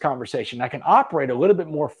have this conversation. I can operate a little bit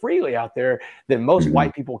more freely out there than most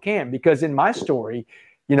white people can. Because in my story,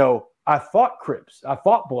 you know, I fought Crips, I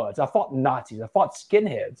fought Bloods, I fought Nazis, I fought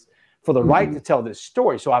skinheads for the right to tell this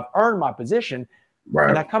story. So I've earned my position.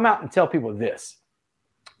 And I come out and tell people this.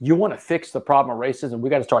 You want to fix the problem of racism, we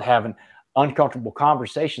got to start having uncomfortable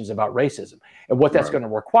conversations about racism. And what that's going to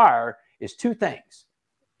require is two things: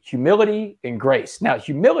 humility and grace. Now,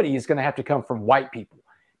 humility is going to have to come from white people,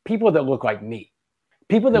 people that look like me.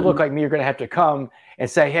 People that look like me are going to have to come and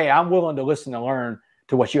say, hey, I'm willing to listen and learn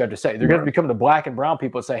to what you have to say. They're going to become the black and brown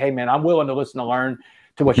people and say, hey, man, I'm willing to listen and learn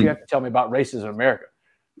to what you have to tell me about racism in America.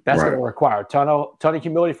 That's going to require a ton of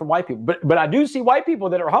humility from white people. But I do see white people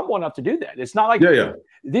that are humble enough to do that. It's not like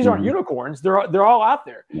these aren't unicorns. They're all out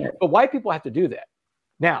there. But white people have to do that.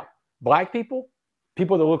 Now, black people,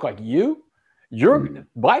 people that look like you,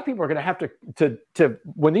 black people are going to have to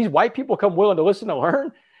when these white people come willing to listen and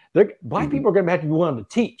learn, black people are going to have to be willing to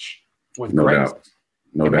teach with grace.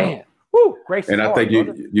 No doubt. Man, woo, grace. And I think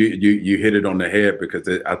you hit it on the head, because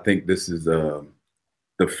I think this is the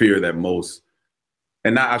fear that most,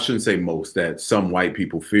 and I shouldn't say most, that some white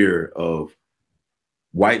people fear of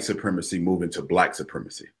white supremacy moving to black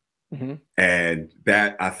supremacy. And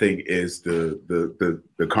that, I think, is the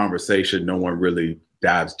conversation no one really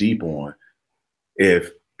dives deep on.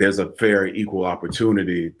 If there's a fair, equal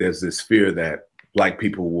opportunity, there's this fear that black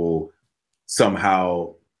people will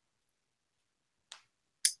somehow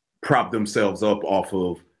prop themselves up off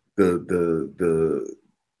of the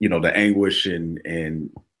anguish and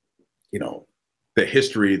the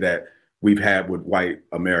history that we've had with white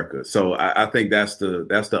America. So I think that's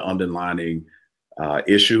the underlining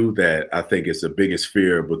issue that I think is the biggest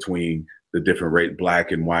fear between the different rate,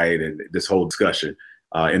 black and white, and this whole discussion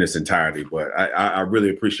in its entirety. But I really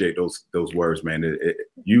appreciate those words, man.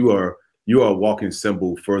 You are a walking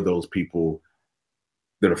symbol for those people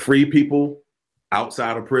that are free people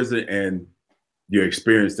outside of prison, and your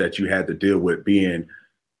experience that you had to deal with being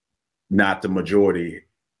not the majority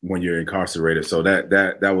when you're incarcerated. So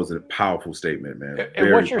that was a powerful statement, man.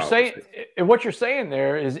 And what you're saying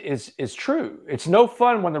there is true. It's no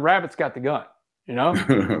fun when the rabbit's got the gun, you know?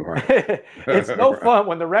 It's no fun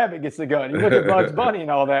when the rabbit gets the gun. You look at Bugs Bunny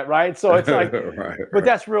and all that, right? So it's like, but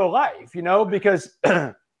that's real life, you know, because,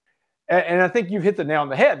 and I think you've hit the nail on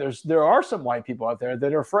the head. There are some white people out there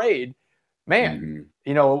that are afraid, man,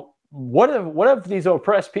 you know, what if these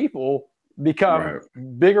oppressed people become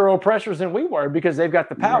bigger oppressors than we were because they've got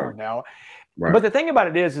the power now. But the thing about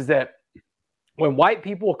it is that when white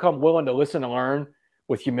people come willing to listen and learn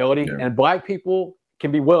with humility, and black people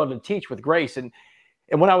can be willing to teach with grace. And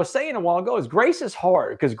what I was saying a while ago is grace is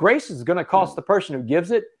hard, because grace is going to cost the person who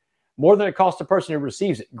gives it more than it costs the person who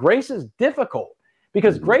receives it. Grace is difficult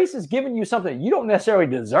because grace is giving you something you don't necessarily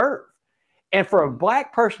deserve. And for a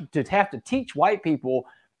black person to have to teach white people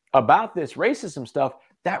about this racism stuff,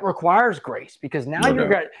 that requires grace, because now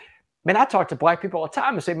I talk to black people all the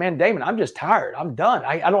time and say, man, Damon, I'm just tired. I'm done.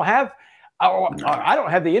 I don't have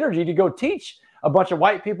the energy to go teach a bunch of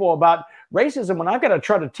white people about racism when I've got to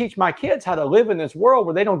try to teach my kids how to live in this world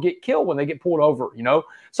where they don't get killed when they get pulled over, you know,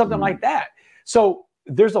 something like that. So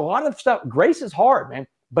there's a lot of stuff. Grace is hard, man.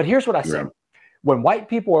 But here's what I say. When white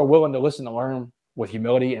people are willing to listen and learn with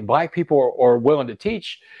humility, and black people are willing to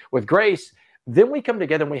teach with grace, then we come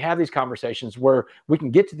together and we have these conversations where we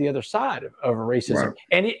can get to the other side of racism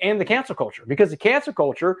and the cancel culture, because the cancel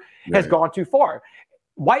culture has gone too far.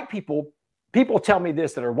 White people tell me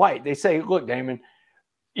this that are white. They say, look, Damon,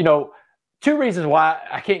 you know, two reasons why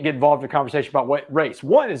I can't get involved in a conversation about what race.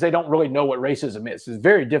 One is they don't really know what racism is. It's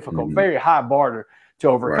very difficult, very high bar to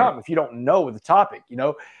overcome if you don't know the topic,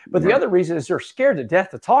 But the other reason is they're scared to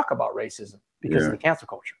death to talk about racism because of the cancel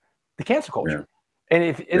culture. The cancel culture.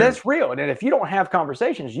 And that's real. And if you don't have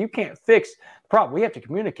conversations, you can't fix the problem. We have to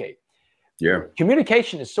communicate. Yeah.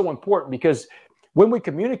 Communication is so important because when we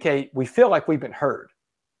communicate, we feel like we've been heard.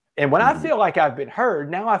 And when I feel like I've been heard,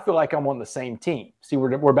 now I feel like I'm on the same team. See,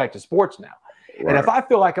 we're back to sports now. Right. And if I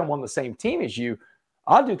feel like I'm on the same team as you,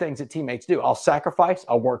 I'll do things that teammates do. I'll sacrifice.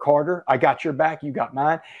 I'll work harder. I got your back. You got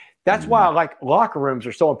mine. That's why I like locker rooms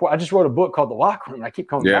are so important. I just wrote a book called The Locker Room. And I keep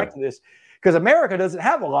coming back to this because America doesn't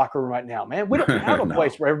have a locker room right now, man. We don't have a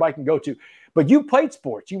place where everybody can go to. But you played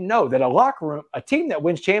sports. You know that a locker room, a team that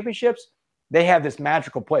wins championships, they have this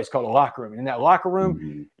magical place called a locker room. And in that locker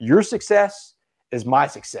room, your success is my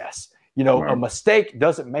success. A mistake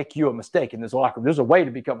doesn't make you a mistake in this locker room. There's a way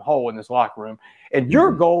to become whole in this locker room. And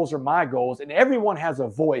your goals are my goals. And everyone has a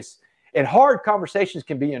voice. And hard conversations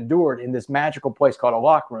can be endured in this magical place called a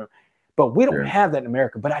locker room. But we don't have that in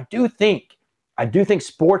America. But I do think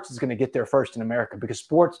sports is going to get there first in America because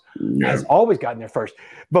sports has always gotten there first.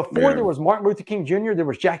 Before there was Martin Luther King Jr., there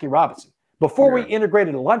was Jackie Robinson. Before we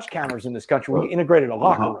integrated lunch counters in this country, we integrated a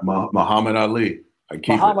locker room. Muhammad Ali.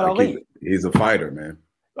 Muhammad Ali. He's a fighter, man.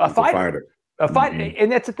 A fighter.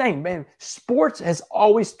 And that's the thing, man. Sports has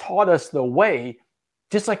always taught us the way,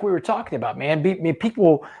 just like we were talking about, man.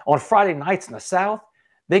 People on Friday nights in the South,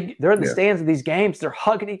 they're in the stands of these games. They're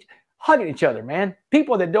hugging each other, man.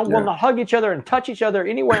 People that don't want to hug each other and touch each other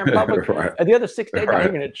anywhere in public. And the other 6 days out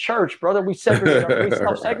here in a church, brother, we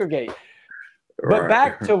self-segregate. But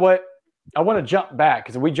back to what I want to jump back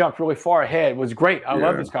because we jumped really far ahead. It was great. I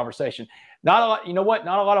love this conversation. Not a lot, you know what?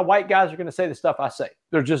 Not a lot of white guys are going to say the stuff I say.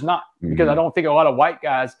 They're just not because I don't think a lot of white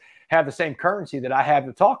guys have the same currency that I have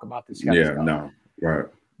to talk about this kind of stuff. No, right.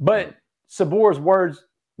 But Sabor's words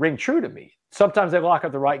ring true to me. Sometimes they lock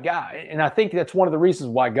up the right guy. And I think that's one of the reasons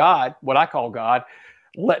why God, what I call God,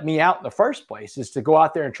 let me out in the first place is to go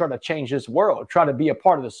out there and try to change this world, try to be a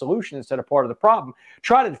part of the solution instead of part of the problem,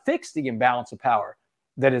 try to fix the imbalance of power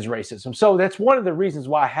that is racism. So that's one of the reasons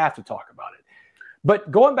why I have to talk about it.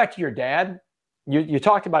 But going back to your dad, you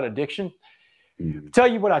talked about addiction. Tell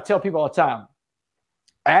you what I tell people all the time.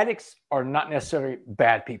 Addicts are not necessarily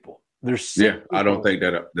bad people. They're sick. Yeah, I don't think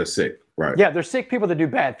that they're sick. Right. Yeah, they're sick people that do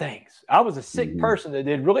bad things. I was a sick person that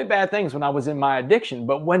did really bad things when I was in my addiction.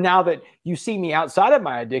 But now that you see me outside of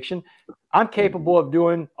my addiction, I'm capable of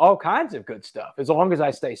doing all kinds of good stuff as long as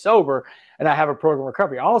I stay sober and I have a program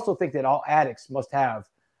recovery. I also think that all addicts must have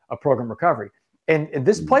a program recovery. And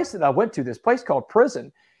this place that I went to, this place called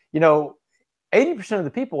prison, 80% of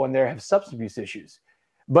the people in there have substance abuse issues.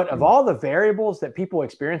 But of all the variables that people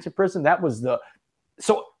experience in prison,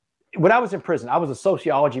 so when I was in prison, I was a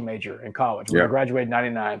sociology major in college. When I graduated in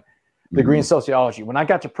 99, degree in sociology. When I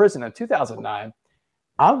got to prison in 2009,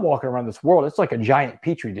 I'm walking around this world. It's like a giant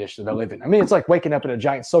petri dish that I live in. I mean, it's like waking up in a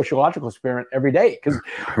giant sociological experiment every day because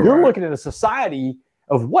you're looking at a society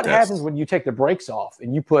of what happens when you take the brakes off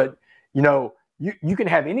and you put, you can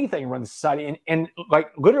have anything run the society. And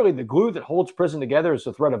like literally the glue that holds prison together is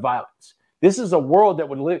the threat of violence. This is a world that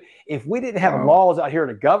would live, if we didn't have laws out here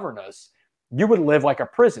to govern us, you would live like a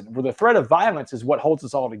prison where the threat of violence is what holds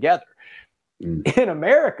us all together. In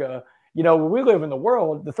America, when we live in the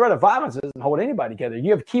world, the threat of violence doesn't hold anybody together.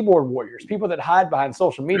 You have keyboard warriors, people that hide behind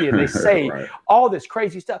social media and they say all this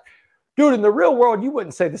crazy stuff. Dude, in the real world, you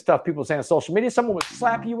wouldn't say the stuff people say on social media. Someone would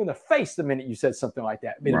slap you in the face the minute you said something like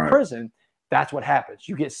that. But in prison, that's what happens.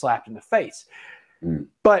 You get slapped in the face.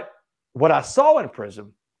 But what I saw in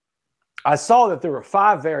prison, I saw that there were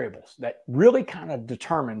 5 variables that really kind of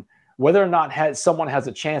determine whether or not someone has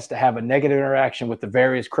a chance to have a negative interaction with the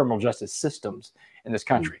various criminal justice systems in this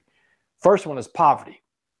country. First one is poverty.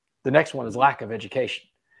 The next one is lack of education.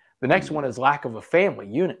 The next one is lack of a family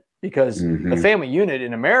unit, because the family unit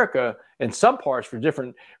in America, in some parts for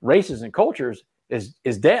different races and cultures,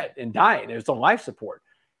 is dead and dying. It's on life support.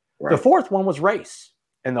 The fourth one was race.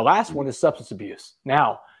 And the last one is substance abuse.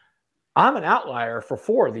 Now, I'm an outlier for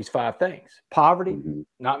 4 of these 5 things. Poverty,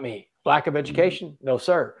 not me. Lack of education, no,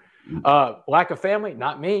 sir. Lack of family,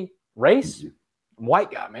 not me. Race, I'm a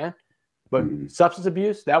white guy, man. But substance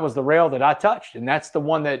abuse, that was the rail that I touched. And that's the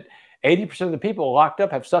one that 80% of the people locked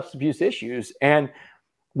up have substance abuse issues. And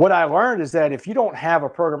what I learned is that if you don't have a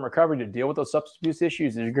program recovery to deal with those substance abuse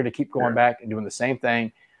issues, then you're going to keep going back and doing the same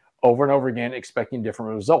thing over and over again, expecting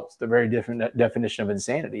different results, the very different definition of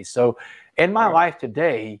insanity. So in my life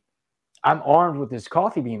today, I'm armed with this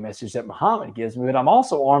coffee bean message that Muhammad gives me, but I'm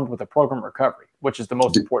also armed with a program recovery, which is the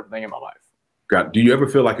most important thing in my life. God, do you ever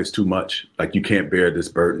feel like it's too much? Like you can't bear this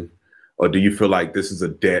burden? Or do you feel like this is a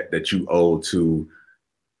debt that you owe to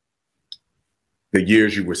the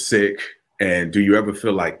years you were sick? And do you ever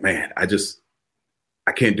feel like, man, I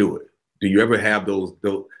can't do it? Do you ever have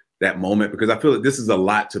that moment? Because I feel like this is a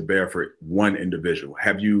lot to bear for one individual.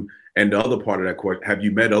 And the other part of that question, have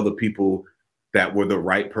you met other people that were the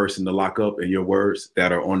right person to lock up, in your words,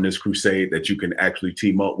 that are on this crusade that you can actually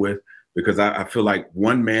team up with? Because I feel like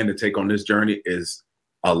one man to take on this journey is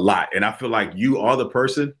a lot. And I feel like you are the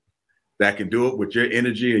person that can do it with your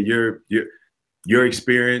energy and your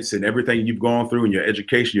experience and everything you've gone through and your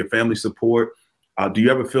education, your family support. Do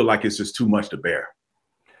you ever feel like it's just too much to bear?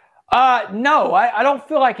 No, I don't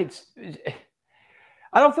feel like it's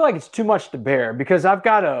too much to bear, because I've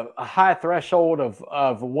got a high threshold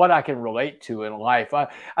of what I can relate to in life.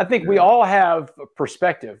 I think we all have a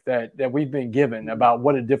perspective that we've been given about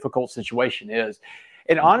what a difficult situation is.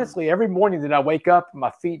 And honestly, every morning that I wake up, my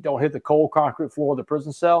feet don't hit the cold concrete floor of the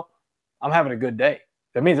prison cell, I'm having a good day.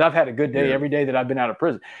 That means I've had a good day every day that I've been out of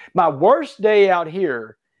prison. My worst day out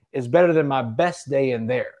here is better than my best day in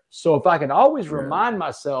there. So if I can always remind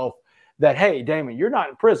myself that, hey, Damon, you're not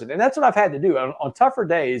in prison. And that's what I've had to do. On tougher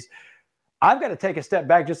days, I've got to take a step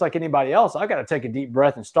back just like anybody else. I've got to take a deep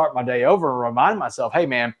breath and start my day over and remind myself, hey,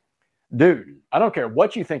 man, dude, I don't care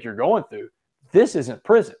what you think you're going through. This isn't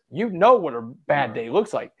prison. You know what a bad day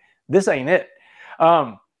looks like. This ain't it.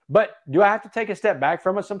 But do I have to take a step back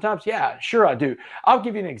from it sometimes? Yeah, sure I do. I'll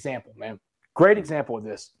give you an example, man. Great example of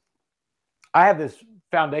this. I have this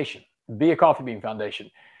foundation, Be a Coffee Bean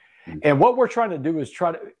Foundation. And what we're trying to do is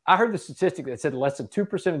I heard the statistic that said less than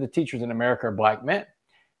 2% of the teachers in America are black men.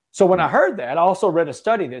 So when I heard that, I also read a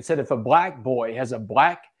study that said if a black boy has a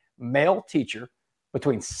black male teacher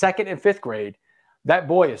between 2nd and 5th grade, that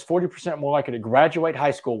boy is 40% more likely to graduate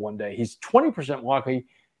high school one day. He's 20% more likely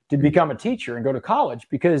to become a teacher and go to college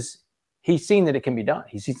because he's seen that it can be done.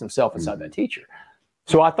 He sees himself inside that teacher.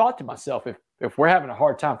 So I thought to myself, if we're having a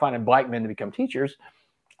hard time finding black men to become teachers,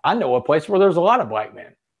 I know a place where there's a lot of black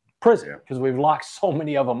men. Prison, because we've locked so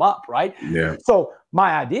many of them up, right? Yeah. So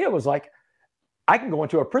my idea was like, I can go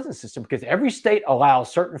into a prison system because every state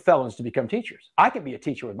allows certain felons to become teachers. I can be a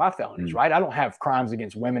teacher with my felonies, right? I don't have crimes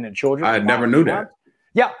against women and children. I never knew that.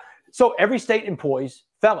 Yeah. So every state employs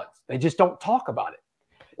felons. They just don't talk about it.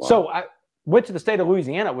 Wow. So I went to the state of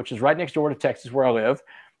Louisiana, which is right next door to Texas where I live,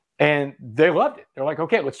 and they loved it. They're like,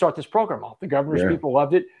 okay, let's start this program off. The governor's people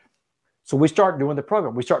loved it. So we start doing the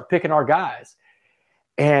program. We start picking our guys.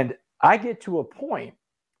 And I get to a point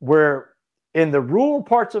where in the rural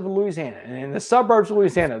parts of Louisiana and in the suburbs of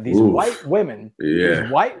Louisiana, these white women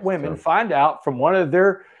find out from one of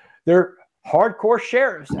their hardcore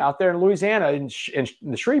sheriffs out there in Louisiana in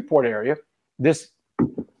the Shreveport area.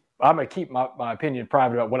 I'm going to keep my opinion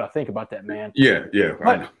private about what I think about that man. Yeah.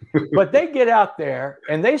 But they get out there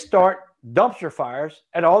and they start dumpster fires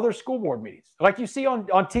at all their school board meetings. Like you see on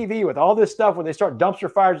TV with all this stuff where they start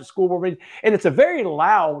dumpster fires at school board meetings. And it's a very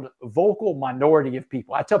loud, vocal minority of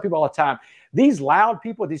people. I tell people all the time, these loud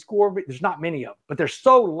people at these school board meetings, there's not many of them, but they're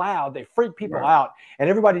so loud, they freak people out and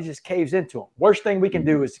everybody just caves into them. Worst thing we can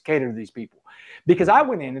do is to cater to these people. Because I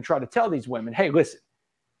went in and tried to tell these women, hey, listen,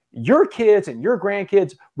 your kids and your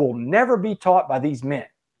grandkids will never be taught by these men.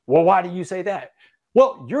 Well, why do you say that?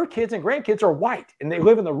 Well, your kids and grandkids are white and they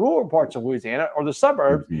live in the rural parts of Louisiana or the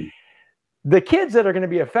suburbs. The kids that are going to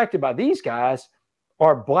be affected by these guys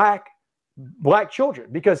are black children,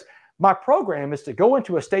 because my program is to go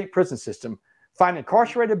into a state prison system, find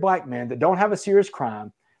incarcerated black men that don't have a serious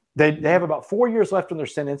crime. They have about 4 years left on their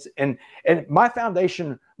sentence. And my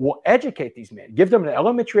foundation will educate these men, give them an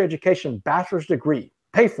elementary education, bachelor's degree,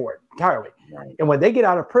 pay for it entirely. And when they get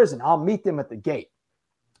out of prison, I'll meet them at the gate.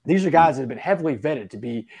 These are guys that have been heavily vetted to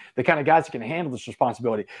be the kind of guys that can handle this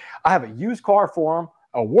responsibility. I have a used car for them,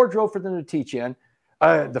 a wardrobe for them to teach in.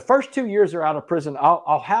 The first 2 years they're out of prison,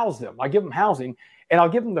 I'll house them. I give them housing, and I'll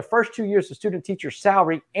give them the first 2 years of student teacher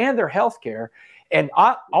salary and their health care. And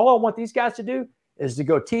all I want these guys to do is to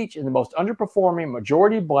go teach in the most underperforming,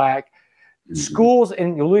 majority black schools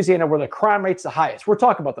in Louisiana where the crime rate's the highest. We're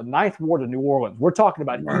talking about the 9th Ward of New Orleans. We're talking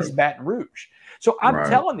about East Baton Rouge. So I'm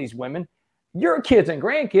telling these women, your kids and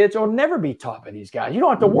grandkids will never be taught by these guys. You don't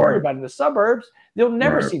have to worry about it in the suburbs. They'll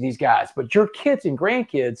never see these guys. But your kids and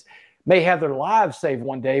grandkids may have their lives saved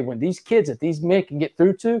one day when these kids that these men can get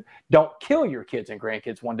through to don't kill your kids and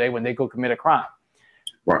grandkids one day when they go commit a crime.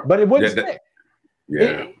 But it wouldn't stick.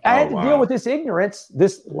 I had to deal with this ignorance,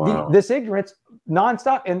 this ignorance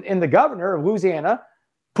nonstop. And the governor of Louisiana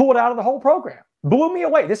pulled out of the whole program. Blew me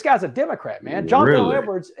away. This guy's a Democrat, man. John Bel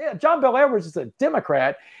Edwards is a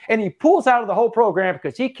Democrat, and he pulls out of the whole program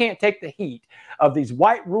because he can't take the heat of these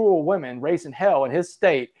white rural women raising hell in his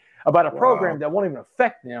state about a program that won't even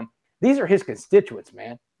affect them. These are his constituents,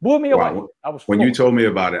 man. Blew me away. I was when you told me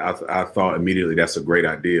about it, I thought immediately that's a great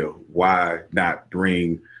idea. Why not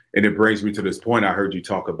bring? And it brings me to this point. I heard you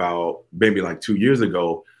talk about maybe like 2 years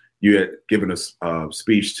ago. You had given a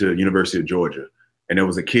speech to University of Georgia, and there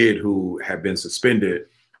was a kid who had been suspended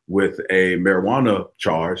with a marijuana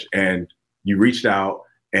charge, and you reached out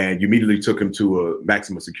and you immediately took him to a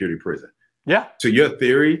maximum security prison. Yeah. To your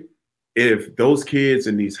theory, if those kids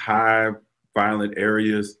in these high violent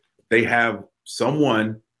areas, they have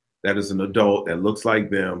someone that is an adult that looks like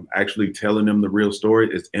them actually telling them the real story,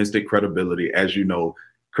 it's instant credibility. As you know,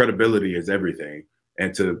 credibility is everything.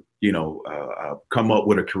 And to, come up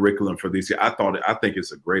with a curriculum for these, I think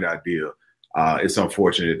it's a great idea. It's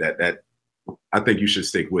unfortunate that I think you should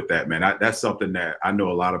stick with that, man. That's something that I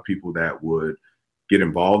know a lot of people that would get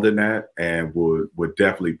involved in that and would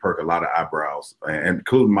definitely perk a lot of eyebrows, and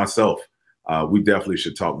including myself. We definitely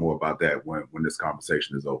should talk more about that when this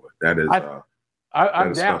conversation is over. That is,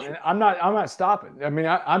 I'm down. Special. I'm not stopping. I mean,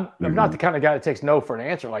 I'm not the kind of guy that takes no for an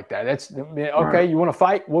answer like that. That's okay. Right. You want to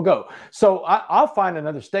fight? We'll go. So I'll find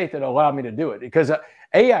another state that'll allow me to do it, because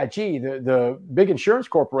AIG, the big insurance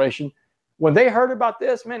corporation, when they heard about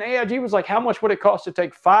this, man, AIG was like, how much would it cost to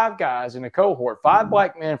take 5 guys in a cohort, 5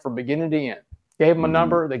 black men from beginning to end? Gave them a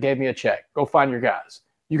number. They gave me a check. Go find your guys.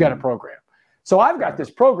 You got a program. So I've got this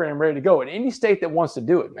program ready to go in any state that wants to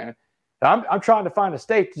do it, man. I'm trying to find a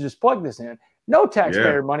state to just plug this in. No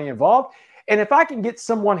taxpayer money involved. And if I can get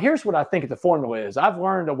someone, here's what I think the formula is. I've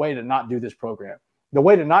learned a way to not do this program. The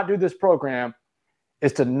way to not do this program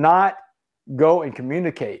is to not go and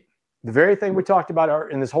communicate. The very thing we talked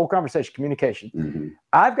about in this whole conversation, communication.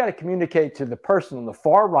 I've got to communicate to the person on the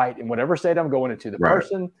far right in whatever state I'm going into, the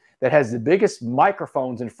person that has the biggest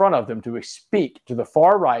microphones in front of them to speak to the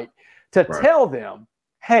far right, to tell them,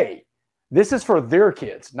 hey, this is for their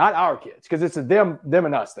kids, not our kids, because it's a them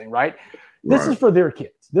and us thing, right? This is for their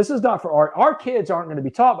kids. This is not for our kids aren't going to be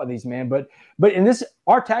taught by these men, but in this,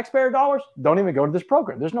 our taxpayer dollars don't even go to this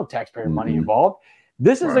program. There's no taxpayer money involved.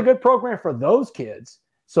 This is a good program for those kids.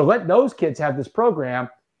 So let those kids have this program,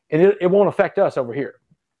 and it won't affect us over here.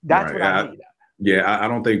 That's what I need. Yeah, I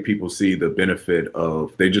don't think people see the benefit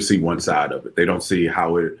of, they just see one side of it. They don't see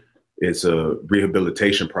how it's a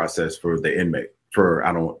rehabilitation process for the inmate,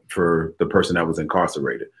 for the person that was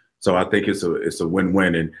incarcerated. So I think it's a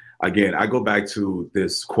win-win. And again, I go back to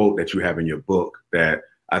this quote that you have in your book that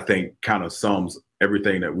I think kind of sums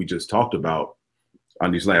everything that we just talked about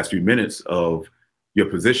on these last few minutes of your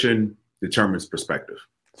position determines perspective.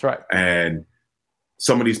 That's right. And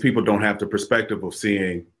some of these people don't have the perspective of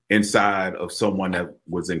seeing inside of someone that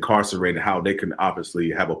was incarcerated, how they can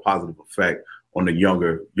obviously have a positive effect on the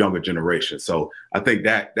younger generation. So I think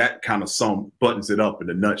that kind of buttons it up in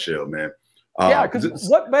a nutshell, man. Yeah, because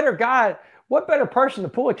what better person to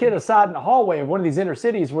pull a kid aside in the hallway of one of these inner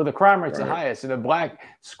cities where the crime rate's the highest in a black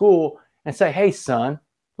school and say, hey, son,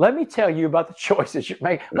 let me tell you about the choices you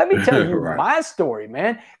make. Let me tell you my story,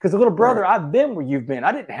 man. Because the little brother, I've been where you've been.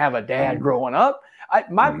 I didn't have a dad growing up.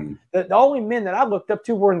 The only men that I looked up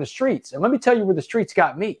to were in the streets. And let me tell you where the streets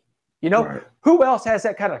got me. Who else has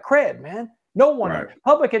that kind of cred, man? No one.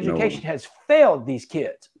 Public education has failed these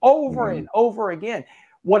kids over and over again.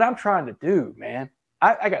 What I'm trying to do, man,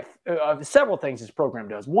 I got several things this program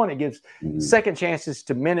does. One, it gives second chances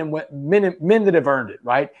to men that have earned it,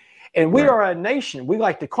 right? And we are a nation. We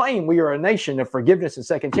like to claim we are a nation of forgiveness and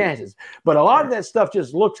second chances. But a lot of that stuff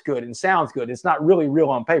just looks good and sounds good. It's not really real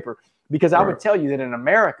on paper, because I would tell you that in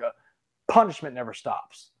America, punishment never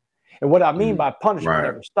stops. And what I mean by punishment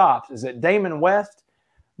never stops is that Damon West,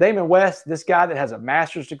 this guy that has a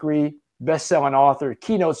master's degree, best-selling author,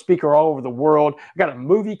 keynote speaker all over the world. I got a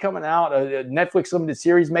movie coming out, a Netflix limited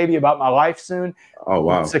series maybe about my life soon. Oh,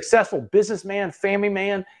 wow. Successful businessman, family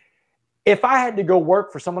man. If I had to go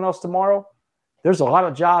work for someone else tomorrow, there's a lot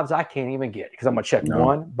of jobs I can't even get because I'm going to check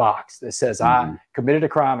one box that says I committed a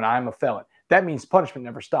crime and I am a felon. That means punishment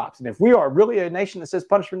never stops. And if we are really a nation that says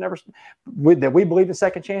punishment never stops, that we believe in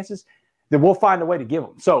second chances, then we'll find a way to give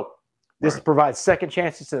them. So this provides second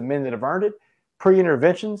chances to the men that have earned it,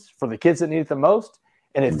 pre-interventions for the kids that need it the most,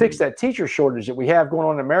 and it fixed that teacher shortage that we have going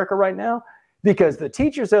on in America right now, because the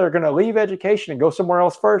teachers that are going to leave education and go somewhere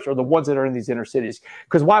else first are the ones that are in these inner cities.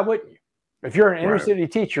 Because why wouldn't you? If you're an inner city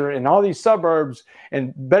teacher in all these suburbs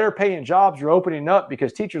and better paying jobs are opening up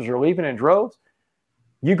because teachers are leaving in droves,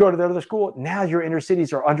 you go to the other school, now your inner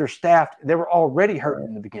cities are understaffed. They were already hurting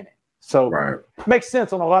in the beginning. So it makes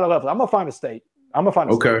sense on a lot of levels. I'm going to find a state.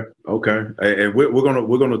 Okay. And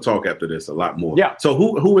we're gonna talk after this a lot more. Yeah. So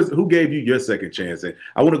who gave you your second chance? And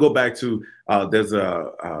I want to go back to there's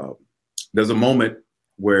a moment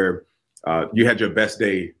where you had your best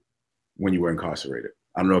day when you were incarcerated.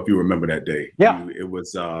 I don't know if you remember that day. Yeah. It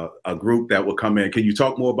was a group that would come in. Can you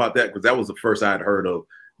talk more about that? Because that was the first I had heard of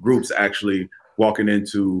groups actually walking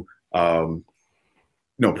into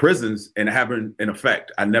prisons and having an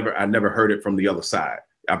effect. I never heard it from the other side.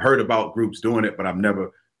 I've heard about groups doing it, but I've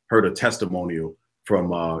never heard a testimonial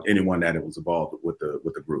from anyone that it was involved with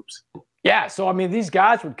the groups. Yeah, so I mean, these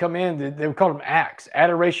guys would come in. They would call them ACTS,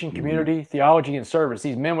 Adoration, Community, Theology, and Service.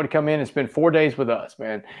 These men would come in and spend 4 days with us,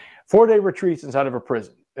 man. 4-day retreats inside of a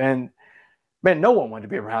prison. And man, no one wanted to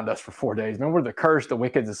be around us for 4 days. Man, we're the cursed, the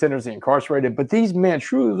wicked, the sinners, the incarcerated. But these men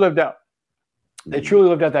truly lived out. They truly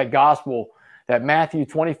lived out that gospel, that Matthew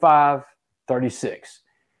 25:36.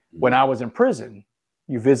 When I was in prison,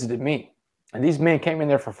 you visited me. And these men came in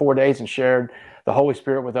there for 4 days and shared the Holy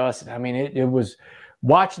Spirit with us. I mean, it was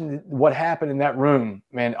watching what happened in that room,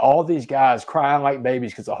 man, all these guys crying like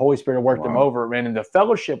babies because the Holy Spirit worked them over, man. And the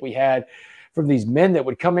fellowship we had from these men that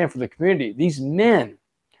would come in for the community, these men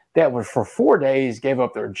that would for 4 days gave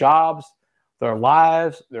up their jobs, their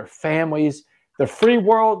lives, their families, the free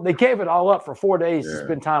world. They gave it all up for 4 days to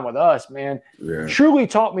spend time with us, man. Truly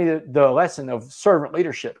taught me the lesson of servant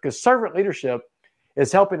leadership, because servant leadership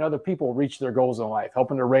is helping other people reach their goals in life,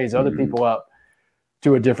 helping to raise other people up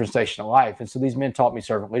to a different station of life. And so these men taught me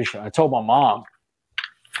servant leadership. I told my mom,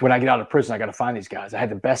 when I get out of prison, I got to find these guys. I had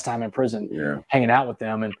the best time in prison hanging out with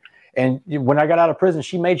them. And when I got out of prison,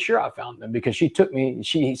 she made sure I found them, because she took me,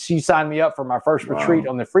 she signed me up for my first retreat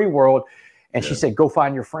on the free world. And she said, go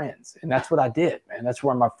find your friends. And that's what I did, man. That's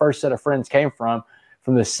where my first set of friends came from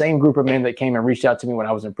the same group of men that came and reached out to me when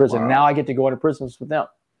I was in prison. Now I get to go into prisons with them.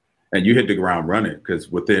 And you hit the ground running, because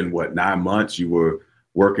within 9 months, you were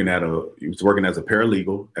working as a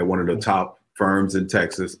paralegal at one of the top firms in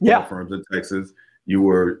Texas, firms in Texas. You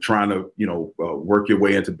were trying to, work your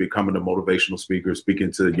way into becoming a motivational speaker,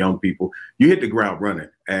 speaking to young people. You hit the ground running.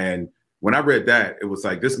 And when I read that, it was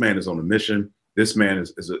like, this man is on a mission. This man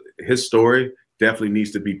his story definitely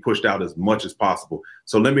needs to be pushed out as much as possible.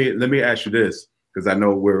 So let me ask you this, because I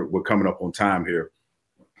know we're coming up on time here.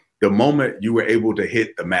 The moment you were able to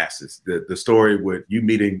hit the masses, the story with you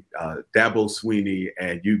meeting Dabo Swinney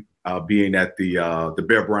and you being at the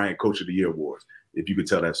Bear Bryant Coach of the Year Awards, if you could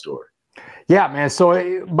tell that story. Yeah, man. So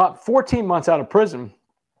about 14 months out of prison,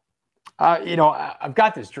 I've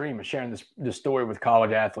got this dream of sharing this story with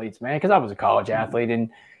college athletes, man, because I was a college athlete,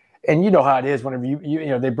 and you know how it is whenever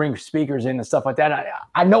you they bring speakers in and stuff like that.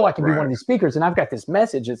 I know I can be one of these speakers, and I've got this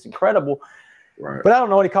message. It's incredible. Right. But I don't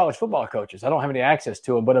know any college football coaches. I don't have any access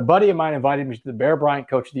to them. But a buddy of mine invited me to the Bear Bryant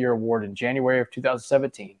Coach of the Year Award in January of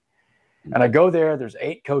 2017. And I go there. There's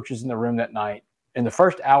 8 coaches in the room that night. In the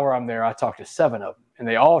first hour I'm there, I talk to 7 of them, and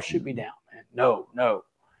they all shoot me down, man. No.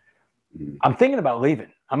 I'm thinking about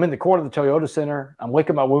leaving. I'm in the corner of the Toyota Center. I'm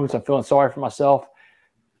licking my wounds. I'm feeling sorry for myself.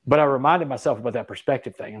 But I reminded myself about that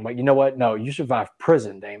perspective thing. I'm like, you know what? No, you survived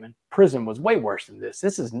prison, Damon. Prison was way worse than this.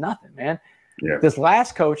 This is nothing, man. Yeah. This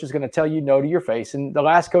last coach is going to tell you no to your face. And the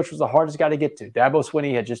last coach was the hardest guy to get to. Dabo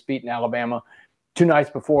Swinney had just beaten Alabama 2 nights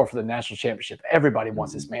before for the national championship. Everybody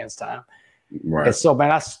wants this man's time. Right. And so,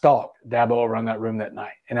 man, I stalked Dabo around that room that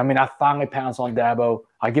night. And, I mean, I finally pounced on Dabo.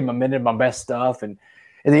 I give him a minute of my best stuff. And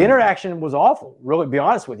the interaction was awful, really, to be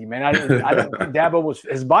honest with you, man. I didn't think Dabo was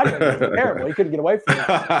 – his body was terrible. He couldn't get away from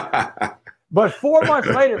it. But 4 months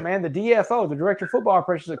later, man, the DFO, the Director of Football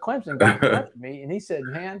Operations at Clemson, got in touch with me, and he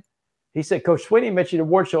said, Coach Swinney met you at the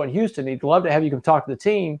award show in Houston. He'd love to have you come talk to the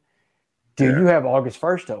team. Dude, you have August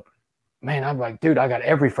 1st open. Man, I'm like, dude, I got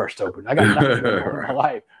every first open. I got nothing going on in my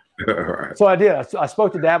life. Right. So I did. I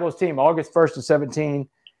spoke to Dabo's team August 1st of 17.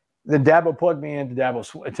 Then Dabo plugged me into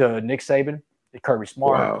to Nick Saban, Kirby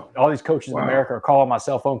Smart. Wow. All these coaches in America are calling my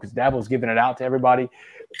cell phone because Dabo's giving it out to everybody.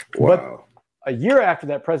 Wow. But a year after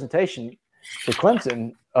that presentation to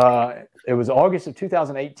Clemson, it was August of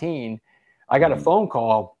 2018, I got a phone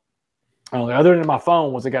call. On the other end of my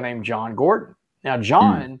phone was a guy named John Gordon. Now,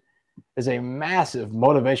 John is a massive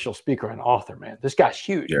motivational speaker and author, man. This guy's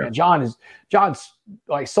huge, man. John's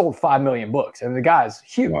like sold 5 million books. I mean, the guy's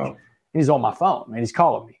huge. Wow. He's on my phone, man. He's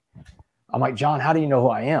calling me. I'm like, John, how do you know who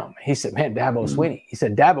I am? He said, man, Dabo Swinney. He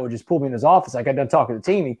said, Dabo just pulled me in his office. I got done talking to the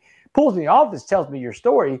team. He pulls me in the office, tells me your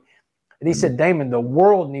story. And he said, Damon, the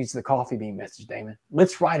world needs the coffee bean message, Damon.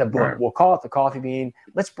 Let's write a book. Right. We'll call it The Coffee Bean.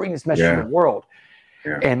 Let's bring this message to the world.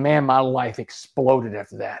 Yeah. And man, my life exploded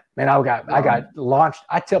after that. Man, I got launched.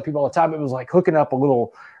 I tell people all the time, it was like hooking up a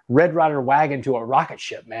little Red Ryder wagon to a rocket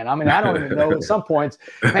ship, man. I mean, I don't even know at some points,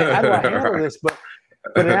 man, how do I handle this? But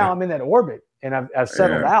now I'm in that orbit and I've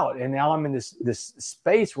settled out. And now I'm in this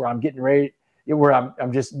space where I'm getting ready, where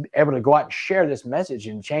I'm just able to go out and share this message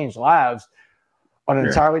and change lives on an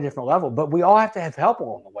entirely different level. But we all have to have help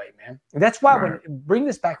along the way, man. And that's why when bring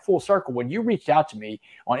this back full circle, when you reached out to me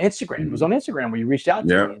on Instagram, it was on Instagram where you reached out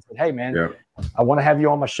to me and said, hey, man, I want to have you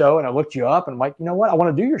on my show. And I looked you up and I'm like, you know what? I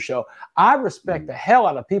want to do your show. I respect the hell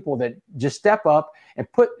out of people that just step up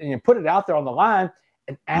and put it out there on the line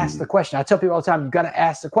and ask the question. I tell people all the time, you got to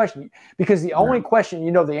ask the question, because the only question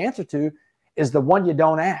you know the answer to is the one you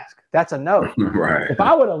don't ask. That's a no. If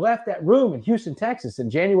I would have left that room in Houston, Texas in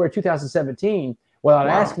January 2017 without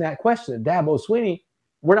asking that question to Dabo Swinney,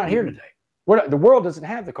 we're not here today. The world doesn't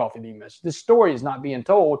have the Coffee Bean message. This story is not being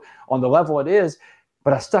told on the level it is,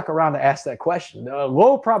 but I stuck around to ask that question. A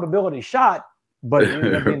low probability shot, but it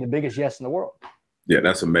ended up being the biggest yes in the world. Yeah,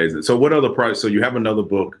 that's amazing. So what other projects? So you have another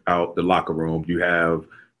book out, The Locker Room. You have,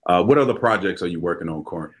 what other projects are you working on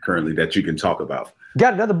currently that you can talk about?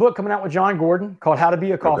 Got another book coming out with John Gordon called How to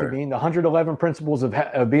Be a Coffee Bean, the 111 Principles of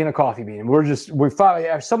Being a Coffee Bean.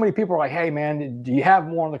 And so many people are like, hey, man, do you have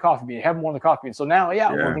more on the coffee bean? Have more on the coffee bean. So now,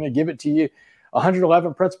 we're going to give it to you.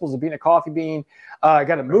 111 Principles of Being a Coffee Bean. I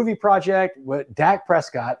got a movie project. Dak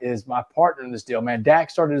Prescott is my partner in this deal, man. Dak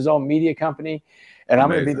started his own media company, and I'm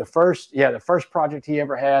going to be the first project he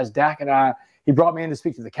ever has. Dak and I, he brought me in to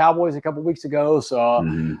speak to the Cowboys a couple of weeks ago.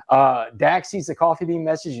 So Dak sees the Coffee Bean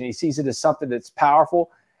message, and he sees it as something that's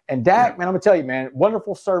powerful. And Dak, man, I'm going to tell you, man,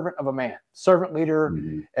 wonderful servant of a man, servant leader,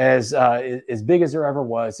 as big as there ever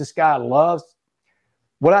was. This guy loves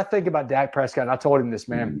what I think about Dak Prescott. And I told him this,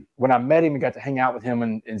 man, when I met him and got to hang out with him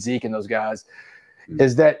and Zeke and those guys,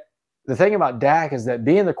 is that the thing about Dak is that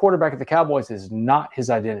being the quarterback of the Cowboys is not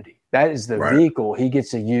his identity. That is the vehicle he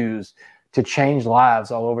gets to use to change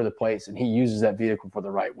lives all over the place, and he uses that vehicle for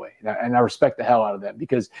the right way. And I respect the hell out of that,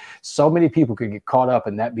 because so many people could get caught up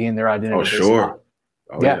in that being their identity. Oh, sure.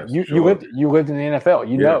 You lived in the NFL,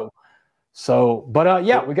 you know. So, but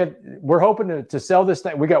we're hoping to sell this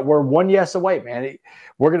thing. We're one yes away, man.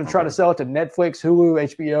 We're going to try to sell it to Netflix,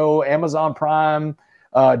 Hulu, HBO, Amazon Prime,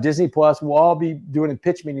 Disney Plus. We'll all be doing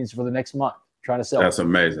pitch meetings for the next month, trying to sell. That's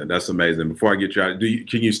amazing. That's amazing. Before I get you out,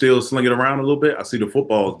 can you still sling it around a little bit? I see the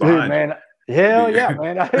footballs behind. Dude, man. Hell yeah,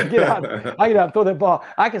 man. I can get out and throw that ball.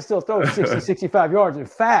 I can still throw it 60, 65 yards. In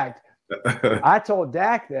fact, I told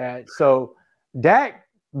Dak that. So Dak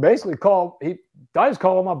basically I just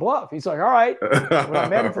called my bluff. He's like, all right. When I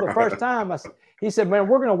met him for the first time, he said, man,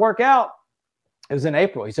 we're going to work out. It was in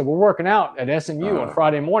April. He said, we're working out at SMU on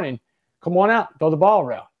Friday morning. Come on out, throw the ball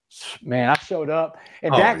around. Man, I showed up,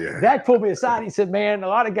 and Dak pulled me aside. He said, man, a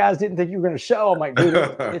lot of guys didn't think you were going to show. I'm like, dude,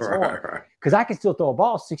 it's on. Because I can still throw a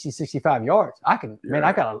ball 60, 65 yards. I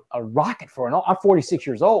got a rocket for an I'm 46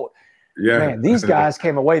 years old. Yeah. Man, these guys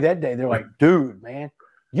came away that day. They're like, dude, man,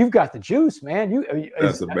 you've got the juice, man.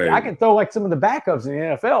 I can throw like some of the backups in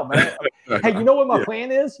the NFL, man. Hey, you know what my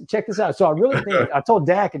plan is? Check this out. So I really think I told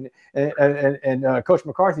Dak and Coach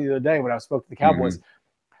McCarthy the other day when I spoke to the Cowboys.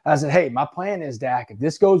 I said, hey, my plan is, Dak, if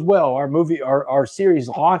this goes well, our series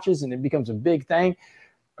launches and it becomes a big thing.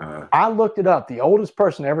 I looked it up. The oldest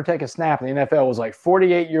person to ever take a snap in the NFL was like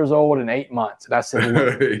 48 years old and 8 months. And I said,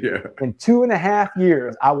 in 2.5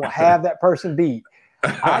 years, I will have that person beat.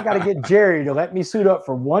 I got to get Jerry to let me suit up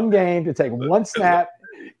for one game to take one snap,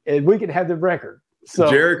 and we can have the record. So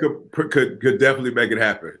Jerry could definitely make it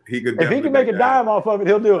happen. If he can make a dime off of it,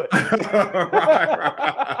 he'll do it.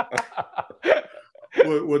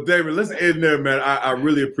 Well, David, let's end there, man. I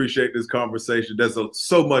really appreciate this conversation. There's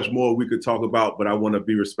so much more we could talk about, but I want to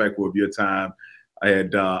be respectful of your time.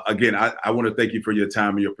 And again, I want to thank you for your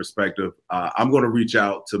time and your perspective. I'm going to reach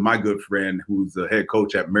out to my good friend who's the head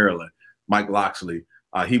coach at Maryland, Mike Locksley.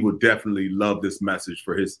 He would definitely love this message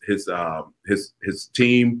for his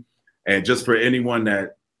team, and just for anyone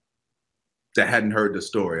that hadn't heard the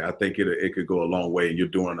story. I think it could go a long way, and you're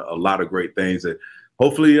doing a lot of great things. And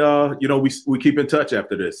hopefully, we keep in touch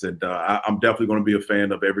after this. And I'm definitely going to be a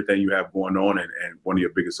fan of everything you have going on, and one of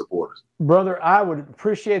your biggest supporters. Brother, I would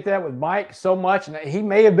appreciate that with Mike so much. And he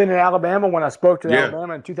may have been in Alabama when I spoke to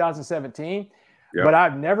Alabama in 2017, but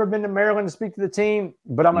I've never been to Maryland to speak to the team.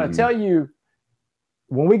 But I'm going to tell you,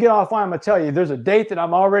 when we get offline, I'm going to tell you there's a date that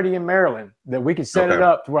I'm already in Maryland that we can set it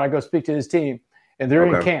up to where I go speak to his team, and they're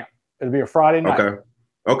in camp. It'll be a Friday night.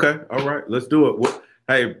 Okay. All right. Let's do it. Well,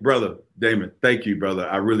 hey, brother Damon, thank you, brother.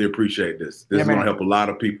 I really appreciate this. This is going to help a lot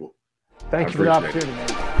of people. Thank you for the opportunity,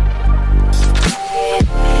 man.